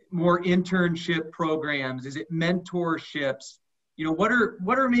more internship programs? Is it mentorships? You know, what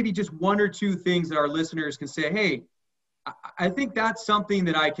are maybe just 1 or 2 things that our listeners can say, hey, I think that's something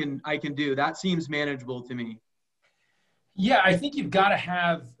that I can do. That seems manageable to me. Yeah, I think you've got to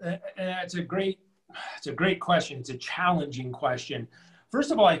have, and it's a great question. It's a challenging question.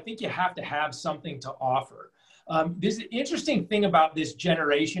 First of all, I think you have to have something to offer. This interesting thing about this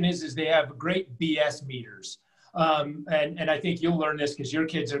generation is they have great BS meters. And I think you'll learn this because your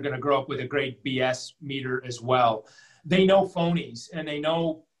kids are going to grow up with a great BS meter as well. They know phonies, and they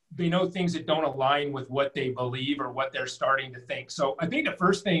know things that don't align with what they believe or what they're starting to think. So I think the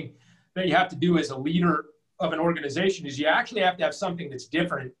first thing that you have to do as a leader of an organization is you actually have to have something that's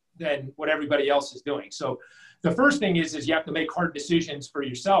different than what everybody else is doing. So the first thing is you have to make hard decisions for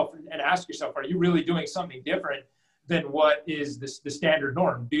yourself and ask yourself, are you really doing something different than what is the standard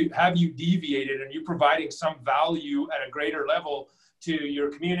norm? Have you deviated? Are you providing some value at a greater level to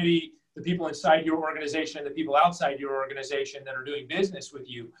your community, the people inside your organization, the people outside your organization that are doing business with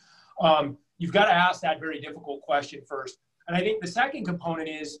you? You've got to ask that very difficult question first. And I think the second component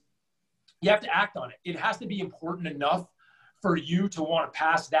is you have to act on it. It has to be important enough for you to want to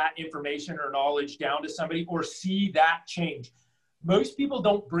pass that information or knowledge down to somebody or see that change. Most people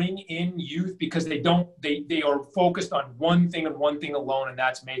don't bring in youth because they are focused on one thing and one thing alone, and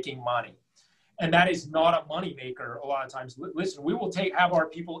that's making money. And that is not a money maker a lot of times. Listen, we will have our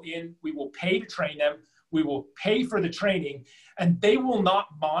people in, we will pay to train them, we will pay for the training, and they will not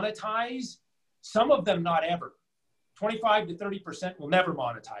monetize. Some of them not ever. 25 to 30% will never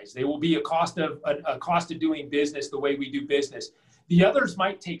monetize. They will be a cost of doing business the way we do business. The others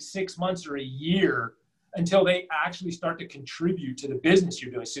might take 6 months or a year until they actually start to contribute to the business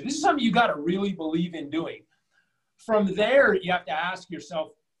you're doing. So this is something you got to really believe in doing. From there, you have to ask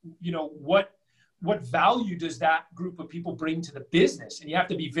yourself, you know, what value does that group of people bring to the business? And you have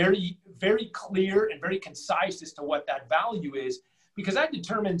to be very, very clear and very concise as to what that value is, because that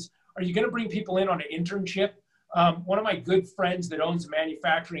determines, are you going to bring people in on an internship? One of my good friends that owns a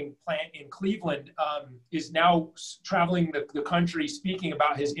manufacturing plant in Cleveland is now traveling the country speaking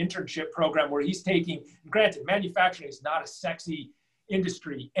about his internship program where he's taking, granted, manufacturing is not a sexy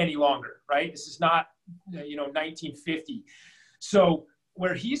industry any longer, right? This is not, 1950. So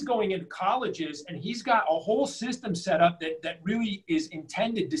where he's going into colleges and he's got a whole system set up that really is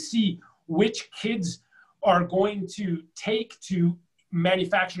intended to see which kids are going to take to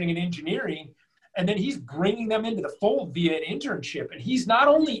manufacturing and engineering. And then he's bringing them into the fold via an internship. And he's not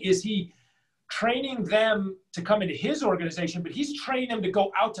only is he training them to come into his organization, but he's training them to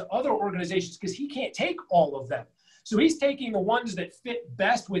go out to other organizations because he can't take all of them. So he's taking the ones that fit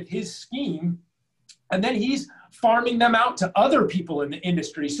best with his scheme, and then he's farming them out to other people in the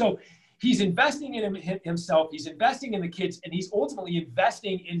industry. So he's investing in himself, he's investing in the kids, and he's ultimately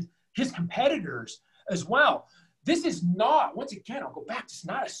investing in his competitors as well. This is not, once again, I'll go back, it's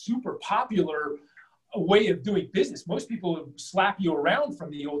not a super popular way of doing business. Most people slap you around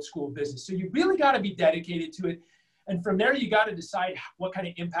from the old school business. So you really got to be dedicated to it. And from there, you got to decide what kind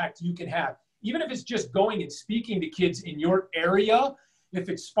of impact you can have. Even if it's just going and speaking to kids in your area, if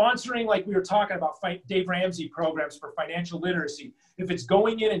it's sponsoring, like we were talking about, Dave Ramsey programs for financial literacy, if it's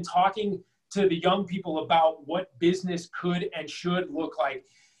going in and talking to the young people about what business could and should look like,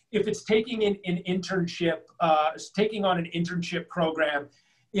 if it's taking an internship, taking on an internship program,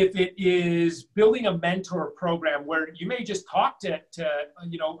 if it is building a mentor program where you may just talk to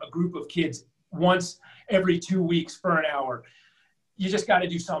a group of kids once every 2 weeks for an hour, you just got to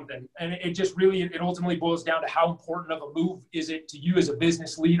do something. And it ultimately boils down to how important of a move is it to you as a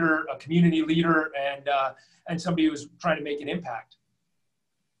business leader, a community leader, and somebody who's trying to make an impact.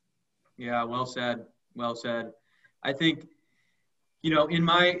 Yeah, well said. Well said. I think, in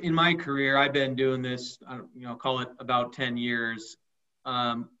my career, I've been doing this, call it about 10 years.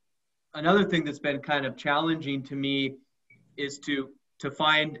 Another thing that's been kind of challenging to me is to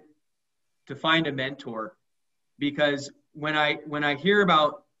find a mentor, because when I hear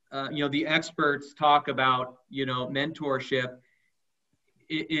about, the experts talk about, mentorship,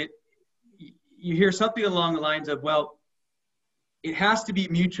 you hear something along the lines of, well, it has to be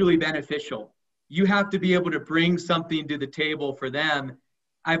mutually beneficial. You have to be able to bring something to the table for them.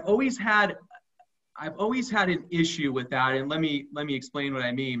 I've always had I've always had an issue with that. And let me explain what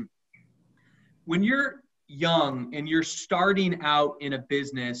I mean. When you're young and you're starting out in a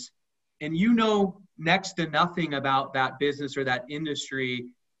business and you know next to nothing about that business or that industry,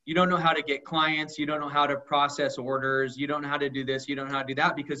 you don't know how to get clients, you don't know how to process orders, you don't know how to do this, you don't know how to do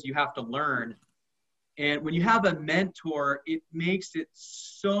that, because you have to learn. And when you have a mentor, it makes it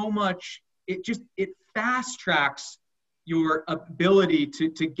so much, it fast tracks your ability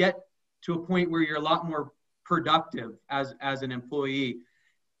to get to a point where you're a lot more productive as an employee.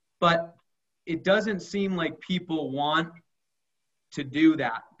 But it doesn't seem like people want to do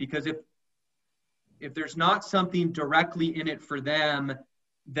that, because if there's not something directly in it for them,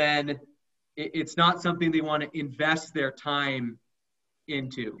 then it's not something they want to invest their time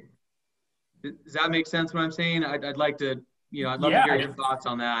into. Does that make sense what I'm saying? I'd like to, I'd love to hear your thoughts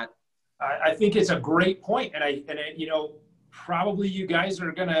on that. I think it's a great point. And probably you guys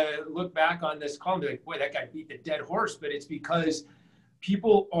are going to look back on this call and be like, boy, that guy beat the dead horse. But it's because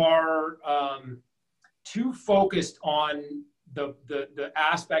people are too focused on the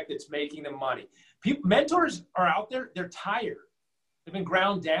aspect that's making them money. Mentors are out there. They're tired. They've been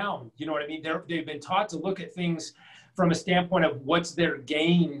ground down. You know what I mean? They've been taught to look at things from a standpoint of what's their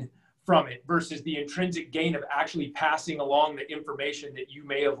gain from it versus the intrinsic gain of actually passing along the information that you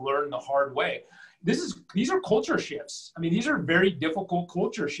may have learned the hard way. These are culture shifts. I mean, these are very difficult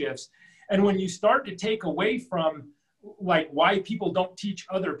culture shifts. And when you start to take away from like why people don't teach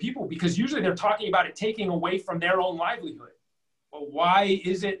other people, because usually they're talking about it taking away from their own livelihood. Well, why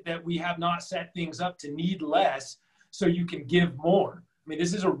is it that we have not set things up to need less so you can give more? I mean,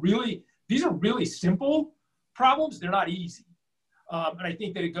 these are really simple problems. They're not easy. And I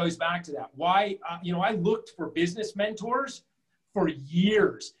think that it goes back to that. Why, I looked for business mentors for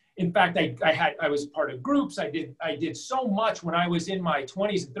years. In fact, I was part of groups. I did so much when I was in my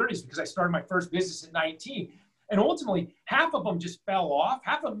 20s and 30s because I started my first business at 19. And ultimately, half of them just fell off.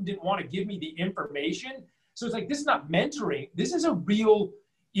 Half of them didn't want to give me the information. So it's like, this is not mentoring. This is a real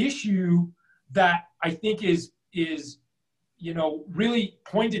issue that I think is really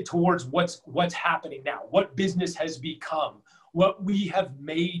pointed towards what's happening now, what business has become, what we have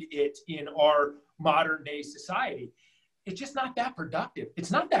made it in our modern day society. It's just not that productive.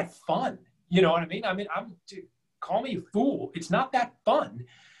 It's not that fun. You know what I mean? Call me a fool. It's not that fun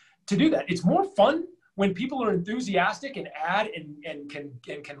to do that. It's more fun when people are enthusiastic and add and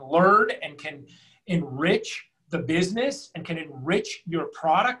can learn and can enrich the business and can enrich your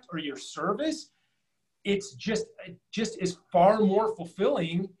product or your service. It just is far more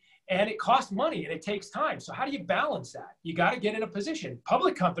fulfilling, and it costs money and it takes time. So how do you balance that? You got to get in a position.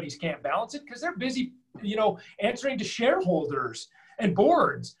 Public companies can't balance it because they're busy, answering to shareholders and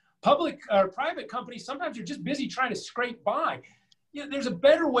boards. Public or private companies, sometimes you're just busy trying to scrape by. There's a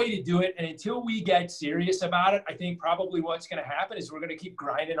better way to do it. And until we get serious about it, I think probably what's going to happen is we're going to keep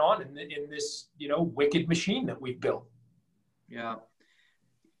grinding on in this, wicked machine that we've built. Yeah.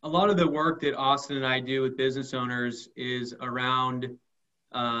 A lot of the work that Austin and I do with business owners is around,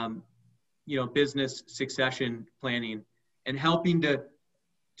 business succession planning and helping to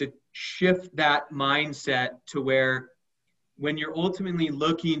shift that mindset to where when you're ultimately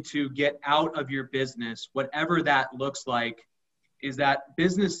looking to get out of your business, whatever that looks like, is that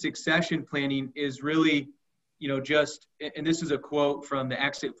business succession planning is really, and this is a quote from the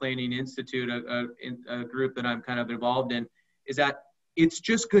Exit Planning Institute, a group that I'm kind of involved in, is that it's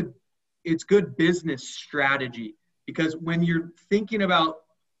good business strategy. Because when you're thinking about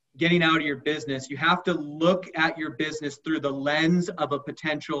getting out of your business, you have to look at your business through the lens of a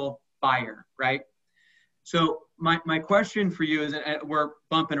potential buyer, right? So my question for you is, and we're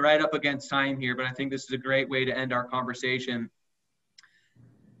bumping right up against time here, but I think this is a great way to end our conversation.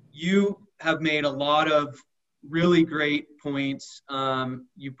 You have made a lot of really great points.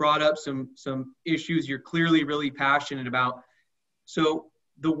 You brought up some issues you're clearly really passionate about. So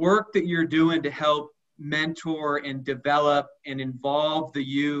the work that you're doing to help mentor and develop and involve the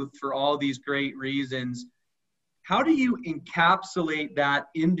youth for all these great reasons, how do you encapsulate that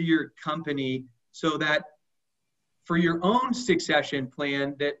into your company so that for your own succession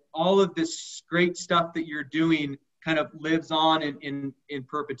plan, that all of this great stuff that you're doing kind of lives on in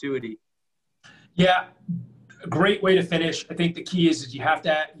perpetuity? Yeah, great way to finish. I think the key is you have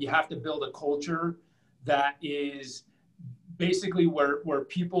to build a culture that is basically where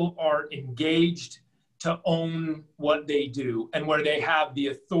people are engaged to own what they do and where they have the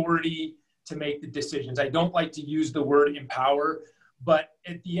authority to make the decisions. I don't like to use the word empower, but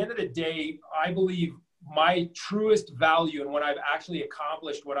at the end of the day, I believe my truest value and when I've actually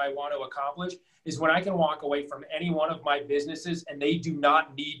accomplished what I want to accomplish is when I can walk away from any one of my businesses and they do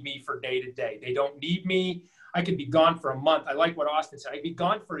not need me for day to day. They don't need me. I could be gone for a month. I like what Austin said. I could be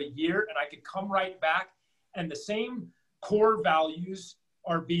gone for a year and I could come right back and the same core values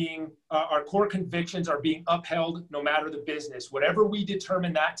are being, our core convictions are being upheld no matter the business. Whatever we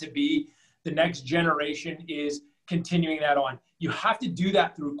determine that to be, the next generation is continuing that on. You have to do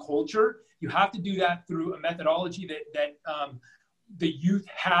that through culture. You have to do that through a methodology that the youth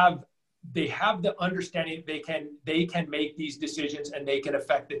have. They have the understanding they can make these decisions and they can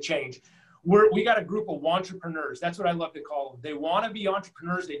affect the change. We got a group of entrepreneurs. That's what I love to call them. They want to be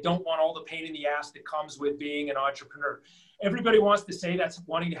entrepreneurs. They don't want all the pain in the ass that comes with being an entrepreneur. Everybody wants to say that's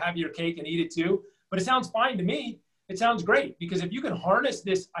wanting to have your cake and eat it too, but it sounds fine to me. It sounds great because if you can harness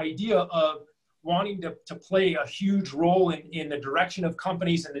this idea of wanting to play a huge role in the direction of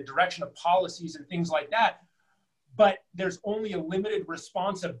companies and the direction of policies and things like that, but there's only a limited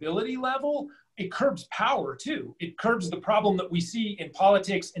responsibility level, it curbs power too. It curbs the problem that we see in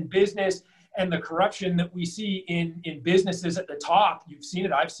politics and business and the corruption that we see in businesses at the top. You've seen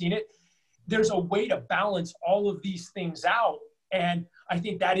it, I've seen it. There's a way to balance all of these things out. And I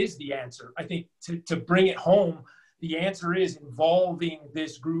think that is the answer. I think to bring it home, the answer is involving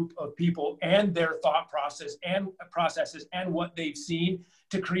this group of people and their thought processes and what they've seen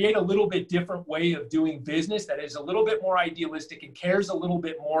to create a little bit different way of doing business that is a little bit more idealistic and cares a little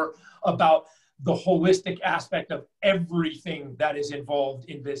bit more about the holistic aspect of everything that is involved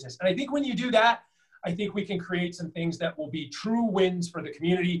in business. And I think when you do that, I think we can create some things that will be true wins for the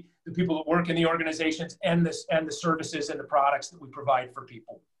community, the people that work in the organizations, and the services and the products that we provide for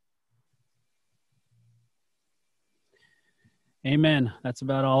people. Amen. That's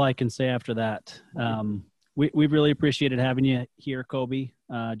about all I can say after that. We really appreciated having you here, Coby.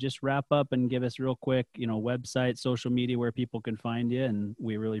 Just wrap up and give us real quick, website, social media, where people can find you. And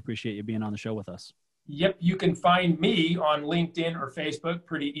we really appreciate you being on the show with us. Yep. You can find me on LinkedIn or Facebook.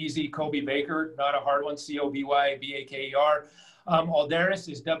 Pretty easy. Coby Baker, not a hard one. COBYBAKER. Alderus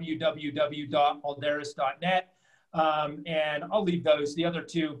is www.alderus.net. And I'll leave those. The other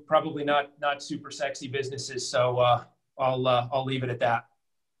two, probably not super sexy businesses. So I'll leave it at that.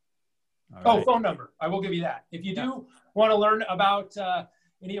 Right. Phone number. I will give you that. If you do want to learn about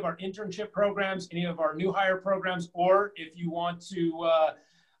any of our internship programs, any of our new hire programs, or if you want to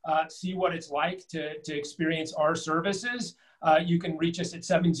see what it's like to experience our services, you can reach us at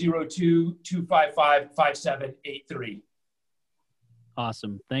 702-255-5783.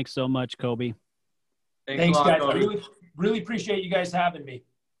 Awesome. Thanks so much, Coby. Thanks guys. Coby. I really appreciate you guys having me.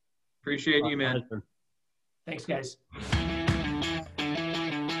 Appreciate you, man. Thanks, guys.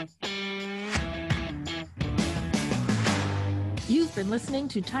 You've been listening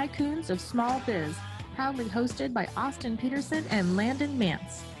to Tycoons of Small Biz, proudly hosted by Austin Peterson and Landon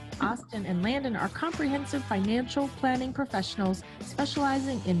Mance. Austin and Landon are comprehensive financial planning professionals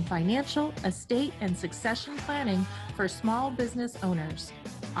specializing in financial, estate, and succession planning for small business owners.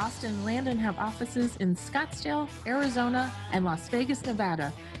 Austin and Landon have offices in Scottsdale, Arizona, and Las Vegas,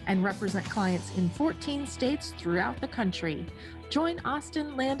 Nevada, and represent clients in 14 states throughout the country. Join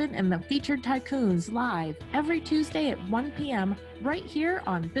Austin, Landon, and the featured Tycoons live every Tuesday at 1 p.m. right here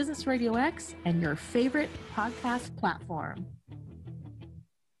on Business Radio X and your favorite podcast platform.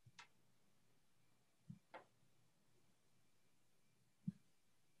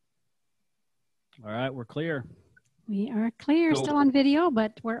 All right, we're clear. We are clear, still on video,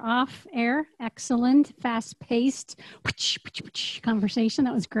 but we're off air. Excellent, fast-paced conversation.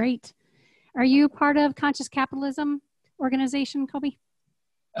 That was great. Are you part of Conscious Capitalism organization, Coby?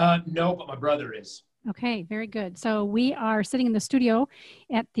 No, but my brother is. Okay, very good. So we are sitting in the studio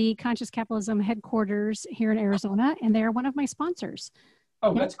at the Conscious Capitalism headquarters here in Arizona, and they're one of my sponsors.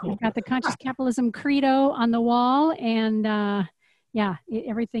 Oh, that's cool. I've got the Conscious Capitalism credo on the wall, and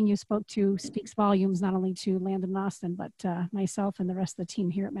everything you spoke to speaks volumes, not only to Landon and Austin, but myself and the rest of the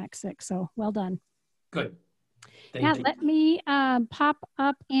team here at Max 6. So well done. Good. Thank you. Let me pop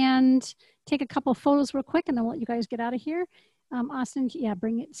up and take a couple photos real quick, and then we'll let you guys get out of here. Austin,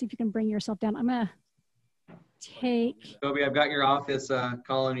 bring it. See if you can bring yourself down. I'm gonna take. Coby, I've got your office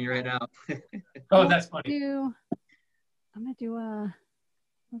calling you right now. Oh, that's funny. I'm gonna do a.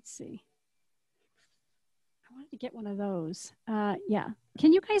 Let's see. I wanted to get one of those.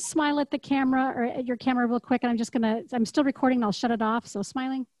 Can you guys smile at the camera or at your camera real quick? And I'm still recording and I'll shut it off. So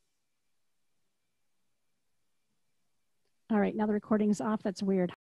smiling. All right, now the recording's off. That's weird.